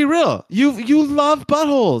 Dude, let's be real. You love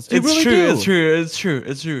buttholes. You It's really true, do.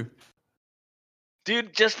 it's true.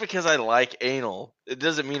 Dude, just because I like anal, it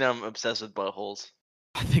doesn't mean I'm obsessed with buttholes.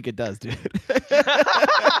 I think it does, dude.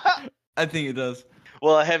 I think it does.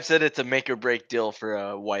 Well, I have said it's a make or break deal for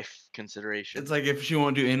a wife consideration. It's like if she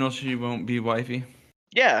won't do anal, she won't be wifey.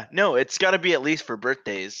 Yeah, no, it's got to be at least for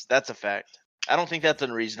birthdays. That's a fact. I don't think that's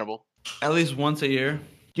unreasonable. At least once a year.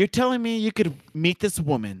 You're telling me you could meet this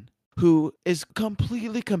woman who is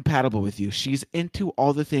completely compatible with you. She's into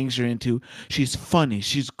all the things you're into. She's funny.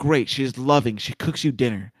 She's great. She's loving. She cooks you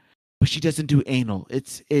dinner. But she doesn't do anal.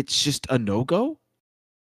 It's just a no-go?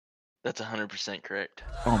 That's 100% correct.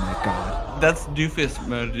 Oh my god. That's doofus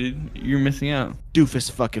mode, dude. You're missing out.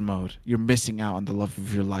 Doofus fucking mode. You're missing out on the love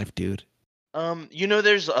of your life, dude. You know,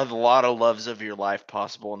 there's a lot of loves of your life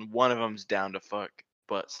possible, and one of them's down to fuck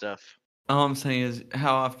butt stuff. All I'm saying is,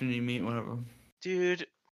 how often do you meet one of them? Dude,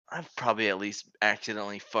 I've probably at least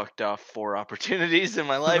accidentally fucked off 4 opportunities in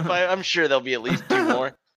my life. I'm sure there'll be at least 2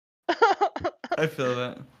 more. I feel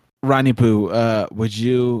that. Ronnie Poo, would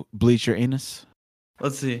you bleach your anus?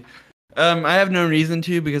 Let's see. I have no reason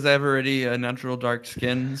to because I have already a natural dark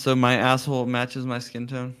skin, so my asshole matches my skin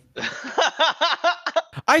tone.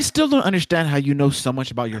 I still don't understand how you know so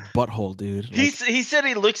much about your butthole, dude. Like, He said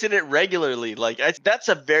he looks at it regularly. Like that's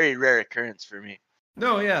a very rare occurrence for me.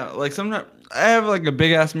 No, yeah, like sometimes I have like a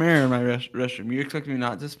big ass mirror in my restroom. You expect me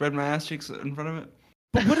not to spread my ass cheeks in front of it?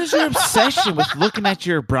 but what is your obsession with looking at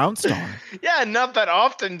your brown star? Yeah, not that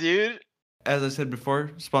often, dude. As I said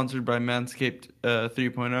before, sponsored by Manscaped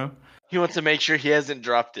 3.0. He wants to make sure he hasn't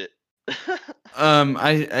dropped it.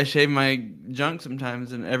 I shave my junk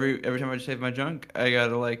sometimes, and every time I shave my junk, I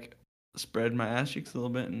gotta like spread my ass cheeks a little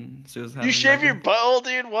bit and see what's happening. You shave back your there. butthole,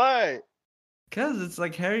 dude? Why? Cause it's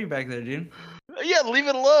like hairy back there, dude. Yeah, leave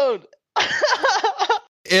it alone.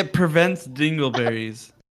 It prevents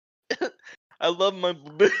dingleberries. I love my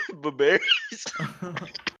berries.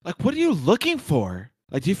 Like, what are you looking for?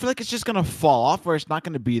 Like, do you feel like it's just gonna fall off or it's not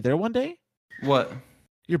gonna be there one day? What?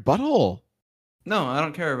 Your butthole. No, I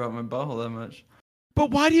don't care about my butthole that much.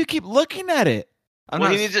 But why do you keep looking at it? I'm Well,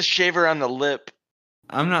 not. he needs a shave around the lip.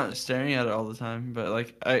 I'm not staring at it all the time, but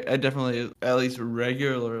like I definitely at least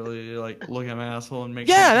regularly like look at my asshole and make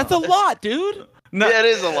sure Yeah, it's that's a not- lot, dude. No, Yeah, it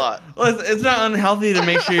is a lot. well, it's not unhealthy to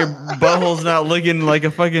make sure your butthole's not looking like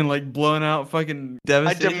a fucking like blown out fucking I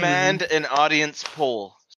devastating. demand an audience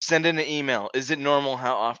poll. Send in an email. Is it normal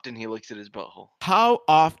how often he looks at his butthole? How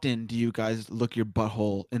often do you guys look your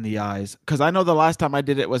butthole in the eyes? Because I know the last time I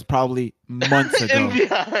did it was probably months ago. In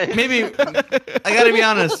the eyes. Maybe I gotta be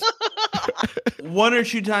honest. 1 or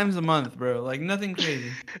 2 times a month, bro. Like nothing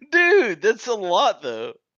crazy. Dude, that's a lot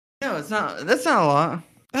though. No, it's not. That's not a lot,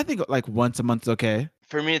 I think like once a month's okay.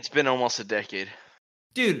 For me, it's been almost a decade.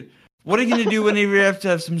 dude. What are you gonna do whenever you have to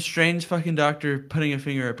have some strange fucking doctor putting a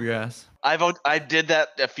finger up your ass? I did that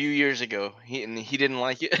a few years ago. He didn't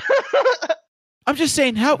like it. I'm just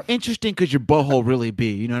saying, how interesting could your butthole really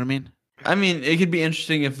be? You know what I mean? I mean, it could be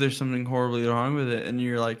interesting if there's something horribly wrong with it and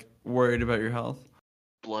you're like worried about your health.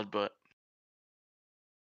 Blood butt.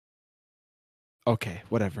 Okay,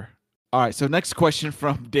 whatever. All right, so next question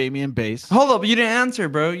from Damian Base. Hold up, you didn't answer,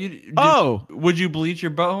 bro. Oh, Would you bleach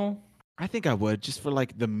your butthole? I think I would, just for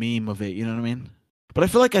like the meme of it. You know what I mean? But I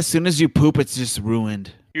feel like as soon as you poop, it's just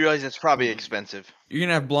ruined. You realize it's probably expensive. You're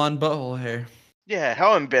gonna have blonde butthole hair. Yeah,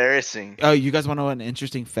 how embarrassing. Oh, you guys want to know an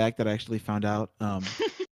interesting fact that I actually found out?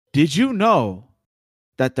 Did you know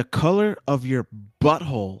that the color of your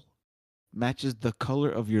butthole matches the color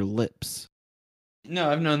of your lips?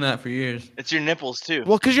 No, I've known that for years. It's your nipples too.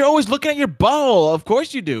 Well, because you're always looking at your butthole. Of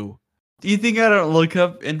course you do. Do you think I don't look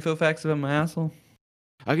up info facts about my asshole?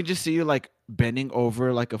 I can just see you like bending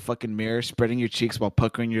over like a fucking mirror, spreading your cheeks while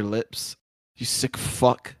puckering your lips. You sick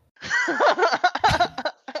fuck.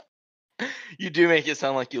 You do make it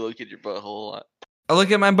sound like you look at your butthole a lot. I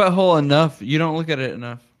look at my butthole enough. You don't look at it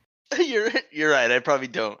enough. You're right. I probably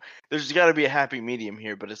don't. There's got to be a happy medium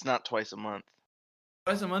here, but it's not twice a month.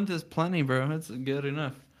 Twice a month is plenty, bro. That's good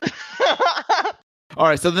enough. All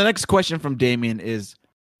right, so the next question from Damien is,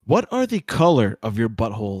 what are the color of your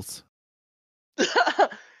buttholes?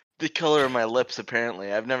 The color of my lips,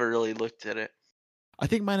 apparently. I've never really looked at it. I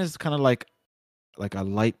think mine is kind of like a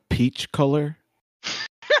light peach color.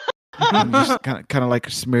 And just kind of like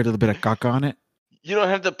smeared a little bit of caca on it. You don't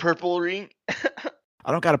have the purple ring?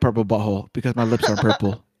 I don't got a purple butthole because my lips are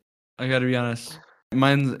purple. I gotta be honest.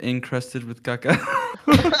 Mine's encrusted with caca.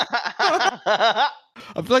 I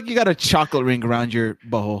feel like you got a chocolate ring around your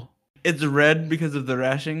butthole. It's red because of the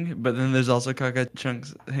rashing, but then there's also caca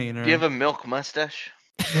chunks hanging around. Do you have a milk mustache?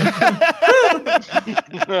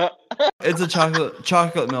 It's a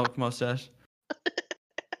chocolate milk mustache.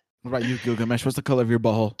 What about you, Gilgamesh? What's the color of your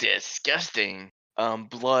butthole? Disgusting.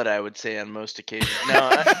 Blood, I would say, on most occasions.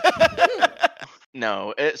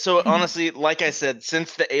 No. So honestly, like I said,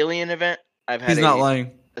 since the alien event, I've had He's not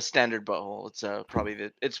lying. a standard butthole. It's probably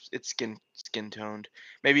it's skin toned,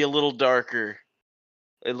 maybe a little darker.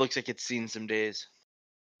 It looks like it's seen some days.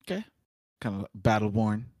 Okay. Kind of battle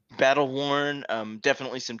worn. Battle worn.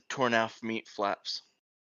 Definitely some torn off meat flaps.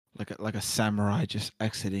 Like a samurai just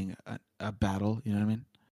exiting a battle. You know what I mean?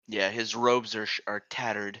 Yeah, his robes are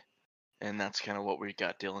tattered, and that's kind of what we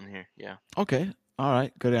got dealing here. Yeah. Okay. All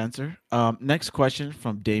right. Good answer. Next question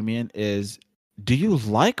from Damien is, do you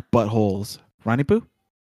like buttholes, Ronnie Poo?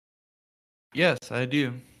 Yes, I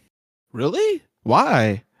do. Really?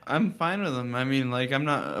 Why? I'm fine with them. I mean, like, I'm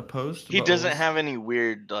not opposed to He doesn't buttholes. have any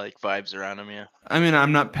weird like vibes around him. Yeah. I mean,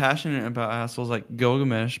 I'm not passionate about assholes like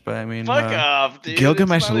Gilgamesh, but I mean... Fuck off, dude.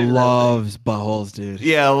 Gilgamesh It's not even that loves buttholes, dude.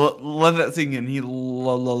 Yeah, let that sink in. He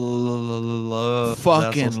loves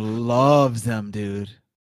Fucking assholes. loves them, dude. big.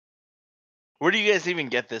 Where do you guys even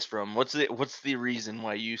get this from? What's the reason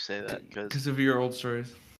why you say that? Because Because of your old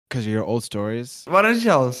stories. Because of your old stories. Why don't you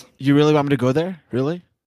tell us? You really want me to go there? Really?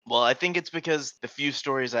 well, I think it's because the few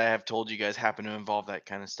stories I have told you guys happen to involve that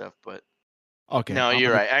kind of stuff. But Okay. no, I'm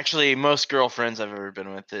you're gonna- right. Actually, most girlfriends I've ever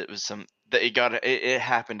been with, it was it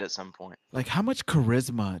happened at some point. Like, how much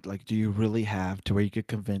charisma, like, do you really have to where you could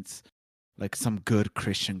convince, like, some good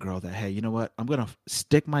Christian girl that, hey, you know what? I'm gonna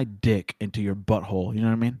stick my dick into your butthole. You know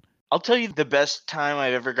what I mean? I'll tell you the best time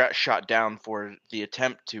I've ever got shot down for the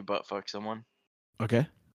attempt to butt fuck someone. Okay.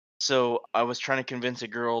 So I was trying to convince a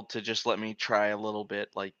girl to just let me try a little bit,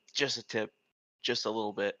 like just a tip, just a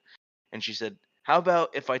little bit. And she said, how about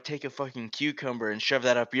if I take a fucking cucumber and shove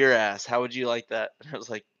that up your ass? How would you like that? And I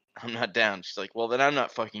was like, I'm not down. She's like, well, then I'm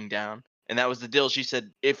not fucking down. And that was the deal. She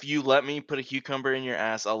said, if you let me put a cucumber in your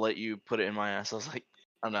ass, I'll let you put it in my ass. I was like,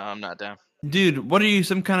 oh no, I'm not down. Dude, what are you,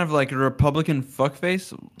 some kind of like Republican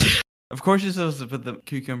fuckface? Of course you're supposed to put the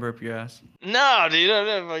cucumber up your ass. No,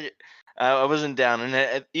 dude. I wasn't down,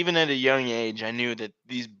 and even at a young age, I knew that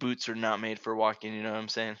these boots are not made for walking. You know what I'm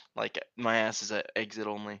saying? Like my ass is at exit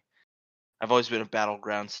only. I've always been a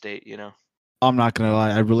battleground state, you know. I'm not gonna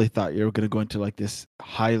lie. I really thought you were gonna go into like this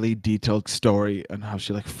highly detailed story on how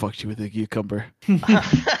she like fucked you with a cucumber.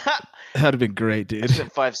 That'd have been great, I dude.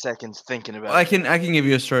 spent 5 seconds thinking about I it. can give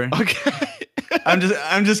you a story. Okay.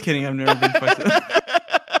 I'm just kidding. I've never been fucked.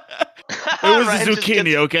 It was Ryan a just zucchini,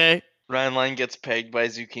 gets- okay? Ryan Line gets pegged by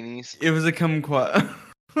zucchinis. It was a kumquat.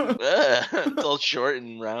 It's all short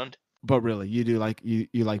and round. But really, you do like you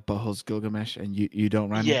like buttholes, Gilgamesh, and you don't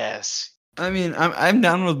run. Yes. I mean, I'm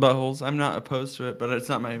down with buttholes. I'm not opposed to it, but it's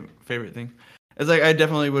not my favorite thing. It's like I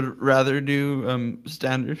definitely would rather do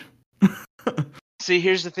standard. See,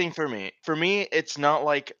 here's the thing for me. For me, it's not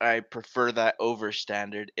like I prefer that over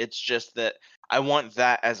standard. It's just that I want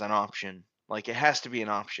that as an option. Like it has to be an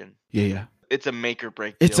option. Yeah. It's a make or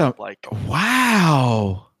break It's deal. a- Like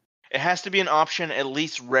Wow. it has to be an option at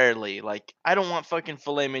least rarely. Like I don't want fucking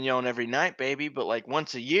filet mignon every night, baby, but like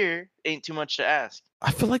once a year ain't too much to ask.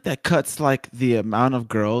 I feel like that cuts like the amount of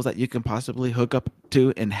girls that you can possibly hook up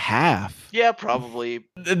to in half. Yeah, probably.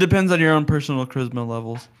 It depends on your own personal charisma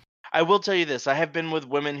levels. I will tell you this. I have been with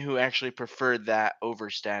women who actually preferred that over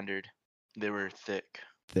standard. They were thick.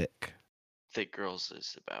 Thick. Thick girls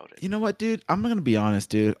is about it. You know what, dude? I'm gonna be honest,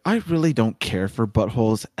 dude. I really don't care for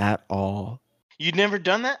buttholes at all. You'd never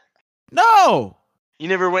done that? No. You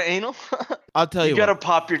never went anal? I'll tell you. You gotta what.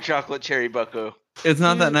 pop your chocolate cherry bucko. It's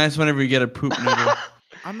not that Dude. nice whenever you get a poop noodle.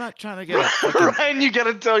 I'm not trying to get a fucking Ryan, you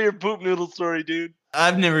gotta tell your poop noodle story, dude.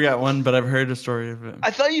 I've never got one, but I've heard a story of it.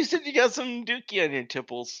 I thought you said you got some dookie on your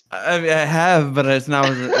tipples. I have, but it's not.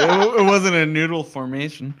 It wasn't a noodle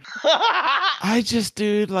formation. I just,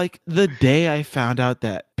 dude, like the day I found out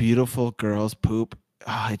that beautiful girls poop,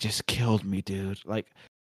 it just killed me, dude. Like,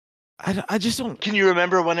 I just don't. Can you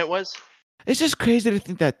remember when it was? It's just crazy to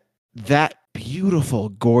think that that beautiful,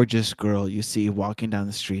 gorgeous girl you see walking down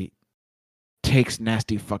the street takes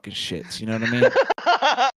nasty fucking shits. You know what I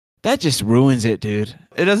mean? That just ruins it, dude.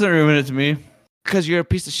 It doesn't ruin it to me. Because you're a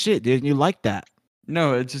piece of shit, dude, and you like that.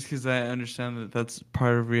 No, it's just because I understand that that's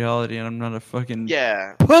part of reality, and I'm not a fucking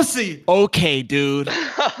Yeah. pussy. Okay, dude.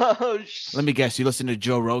 Oh, Let me guess, you listen to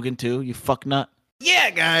Joe Rogan too, you fuck nut? Yeah,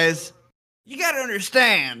 guys, you gotta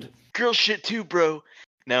understand. Girl shit too, bro.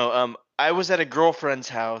 No, I was at a girlfriend's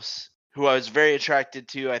house who I was very attracted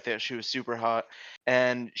to. I thought she was super hot.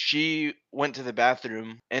 And she went to the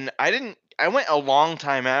bathroom, and I went a long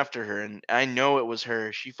time after her, and I know it was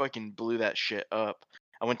her. She fucking blew that shit up.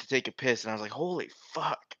 I went to take a piss, and I was like, holy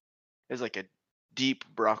fuck. It was like a deep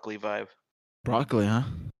broccoli vibe. Broccoli, huh?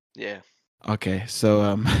 Yeah. Okay,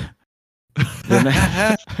 so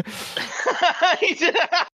the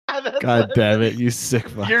That's God damn it, you sick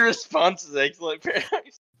fuck. Your response is excellent,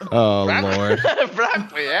 Paradise. Oh lord.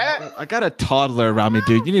 Broccoli, yeah? I got a toddler around me,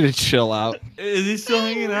 dude. You need to chill out. Is he still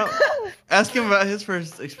hanging out? Ask him about his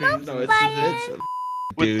first experience. No, it's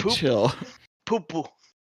With dude, poop? chill. Poo poo.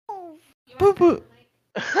 Boop boop.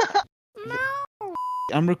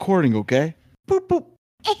 I'm recording, okay? Boop boop.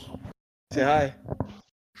 Say hi.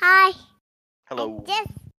 Hi. Hello. Just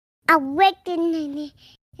a wickedness.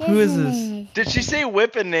 Who is this? Did she say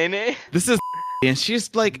whip and nene? This is and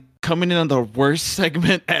she's like coming in on the worst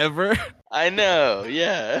segment ever. I know,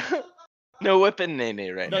 yeah. No whip and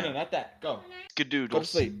nene right now. not that. Go. Skadoodles. Go to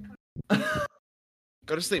sleep.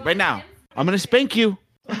 Go to sleep right now. I'm gonna spank you.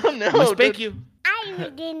 Oh, no, I'm gonna spank dude. you. I'm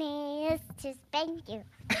gonna to spank you.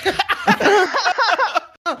 Get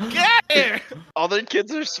out of here. All their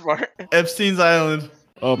kids are smart. Epstein's Island.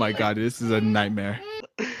 Oh my god, this is a nightmare.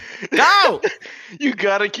 Go! You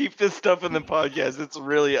gotta keep this stuff in the podcast. It's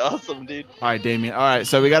really awesome, dude. All right, Damien. All right,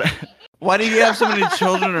 so we got Why do you have so many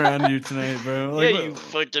children around you tonight, bro? Like, Yeah, you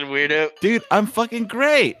fucking weirdo. dude, I'm fucking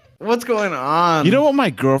great. what's going on? You know what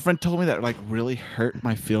my girlfriend told me that like really hurt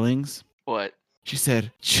my feelings? What? She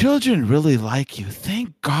said, "Children really like you.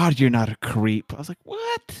 Thank God you're not a creep." I was like,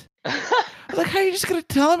 "What?" I was like, "How are you just gonna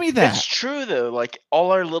tell me that?" It's true though. Like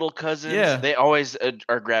all our little cousins, Yeah. they always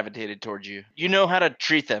are gravitated towards you. You know how to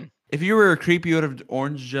treat them. If you were a creep, you would have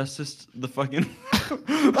orange justice the fucking.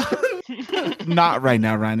 Not right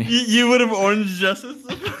now, Ronnie. You would have orange justice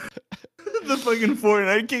the fucking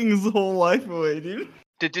Fortnite King's whole life away, dude.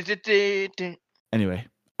 Du-du-du-du-du. Anyway,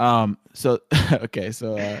 so okay,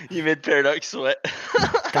 so You made Paradox sweat.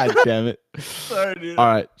 God damn it. Sorry, dude. All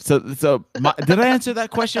right, so did I answer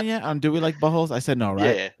that question yet? Do we like buttholes? I said no,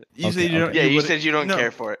 right? Yeah, You Okay, said you don't. okay. yeah. You wouldn't- said you don't no,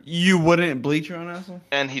 care for it, You wouldn't bleach your own asshole.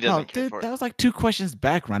 and he No, doesn't care dude, for that it. was like 2 questions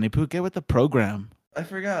back, Ronnie Poo. Get with the program. I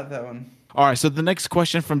forgot that one. All right, so the next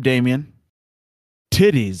question from Damien.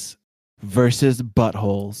 Titties versus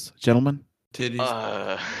buttholes. Gentlemen,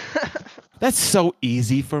 Titties. that's so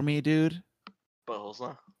easy for me, dude. Buttholes,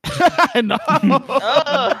 huh? I know.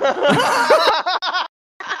 Oh.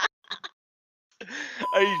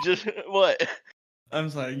 Are you just what? I'm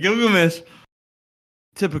sorry. Gilgamesh.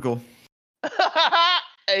 Typical.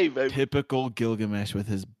 Hey, baby. Typical Gilgamesh with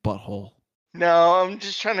his butthole. No, I'm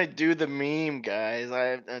just trying to do the meme, guys. I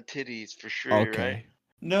have titties for sure, Okay. right?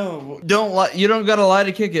 No, don't lie. You don't gotta lie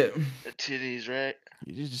to kick it. The titties, right?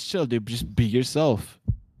 You just chill, dude. Just be yourself.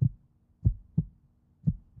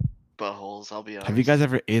 Buttholes, I'll be honest. Have you guys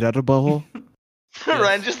ever ate out a butthole?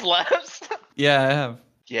 Ryan just laughs. Yeah, I have.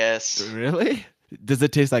 Yes. Really? Does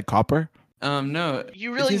it taste like copper? No.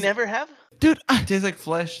 You really never have? Dude, It tastes like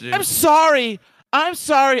flesh, dude. I'm sorry. I'm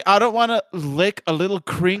sorry. I don't want to lick a little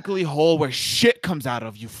crinkly hole where shit comes out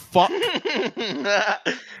of, you fuck.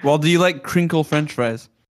 Well, do you like crinkle French fries?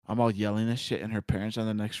 I'm all yelling this shit, and her parents are in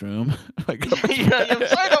the next room. Like, Yeah, I'm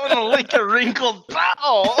sorry, I don't want to lick a wrinkled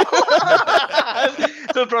towel.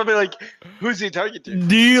 They're probably like, who's he targeting?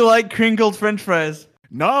 Do you like crinkled French fries?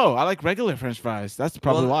 no, I like regular French fries. That's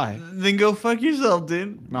probably Well, why. Then go fuck yourself,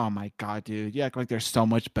 dude. Oh my god, dude. You act like they're so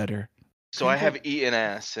much better. So I have eaten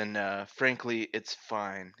ass, and frankly, it's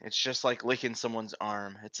fine. It's just like licking someone's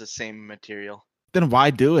arm. It's the same material. Then why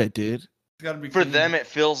do it, dude? It's gotta be For clean. them, it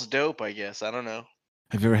feels dope, I guess. I don't know.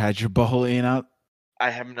 Have you ever had your butthole eaten out? I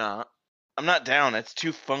have not. I'm not down. It's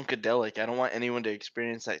too funkadelic. I don't want anyone to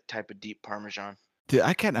experience that type of deep parmesan. Dude,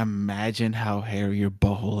 I can't imagine how hairy your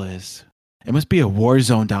butthole is. It must be a war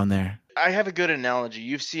zone down there. I have a good analogy.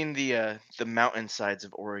 You've seen the mountainsides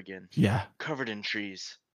of Oregon, Yeah. covered in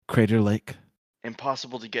trees. Crater Lake.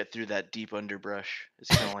 Impossible to get through that deep underbrush. It's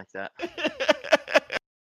kind of like that.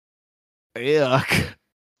 Yuck.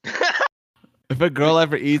 If a girl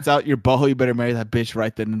ever eats out your butthole, you better marry that bitch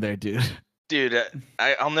right then and there, dude. Dude,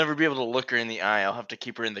 I'll never be able to look her in the eye. I'll have to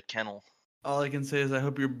keep her in the kennel. All I can say is I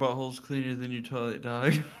hope your butthole's cleaner than your toilet,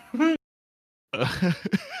 dog. I'll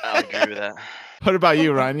agree with that. What about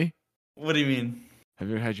you, Ronnie? What do you mean? Have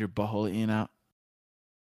you ever had your butthole eaten out?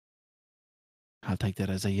 I'll take that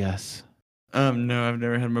as a yes. No, I've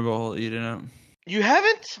never had my butthole eaten out. You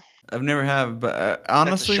haven't? I've never have, but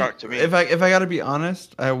honestly, shock to me. if I gotta be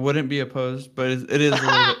honest, I wouldn't be opposed. But it is a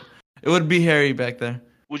little bit. It would be hairy back there.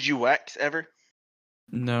 Would you wax ever?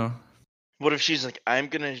 No. What if she's like, I'm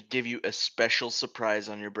gonna give you a special surprise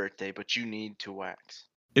on your birthday, but you need to wax?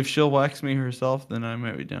 If she'll wax me herself, then I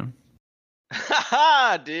might be down.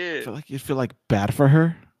 Haha, I dude. feel like you'd feel like bad for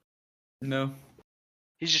her. No.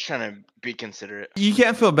 He's just trying to be considerate. You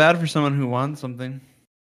can't feel bad for someone who wants something.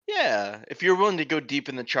 Yeah, if you're willing to go deep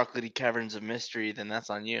in the chocolatey caverns of mystery, then that's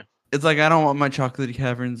on you. It's like I don't want my chocolatey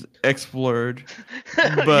caverns explored.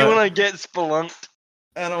 You But- want to get spelunked?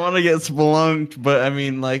 I don't want to get spelunked, but I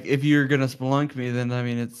mean, like, if you're gonna spelunk me, then I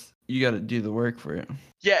mean, you got to do the work for it.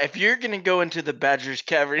 Yeah, if you're gonna go into the badger's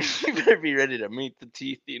cavern, you better be ready to meet the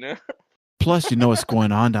teeth, you know? Plus, you know what's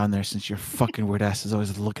going on down there since your fucking weird ass is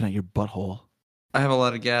always looking at your butthole. I have a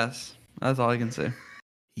lot of gas. That's all I can say.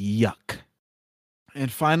 Yuck.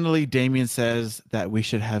 And finally, Damien says that we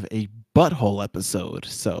should have a butthole episode.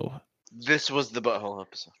 So This was the butthole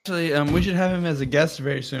episode. Actually, we should have him as a guest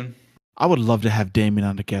very soon. I would love to have Damien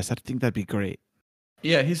on the guest. I think that'd be great.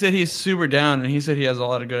 Yeah, he said he's super down, and he said he has a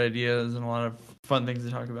lot of good ideas and a lot of fun things to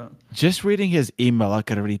talk about. Just reading his email, I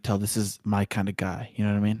could already tell this is my kind of guy. You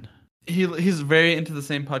know what I mean? He's very into the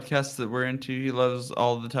same podcasts that we're into. He loves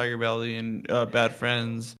all the Tiger Belly and Bad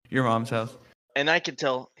Friends, Your Mom's House. And I can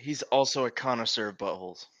tell he's also a connoisseur of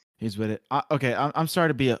buttholes. He's with it. Okay, I'm sorry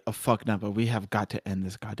to be a fuck nut, but we have got to end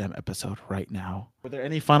this goddamn episode right now. Were there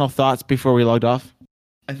any final thoughts before we logged off?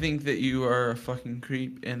 I think that you are a fucking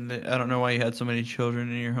creep, and that I don't know why you had so many children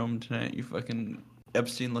in your home tonight, you fucking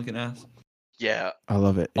Epstein-looking ass. Yeah. I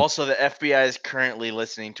love it. Also, the FBI is currently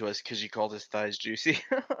listening to us because you called his thighs juicy.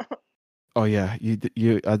 Oh yeah,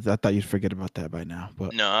 I thought you'd forget about that by now.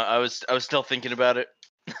 But No, I was still thinking about it.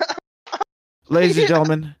 ladies and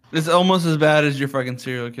gentlemen, It's almost as bad as your fucking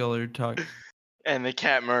serial killer talk. And the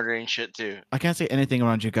cat murdering shit too. I can't say anything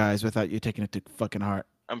around you guys without you taking it to fucking heart.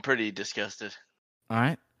 I'm pretty disgusted. All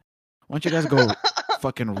right, why don't you guys go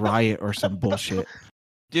fucking riot or some bullshit?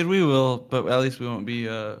 Dude, we will, but at least we won't be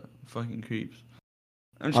fucking creeps.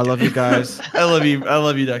 I'm just I love you kidding. guys. I love you,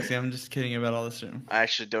 Dexy. I'm just kidding about all this shit. I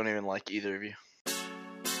actually don't even like either of you.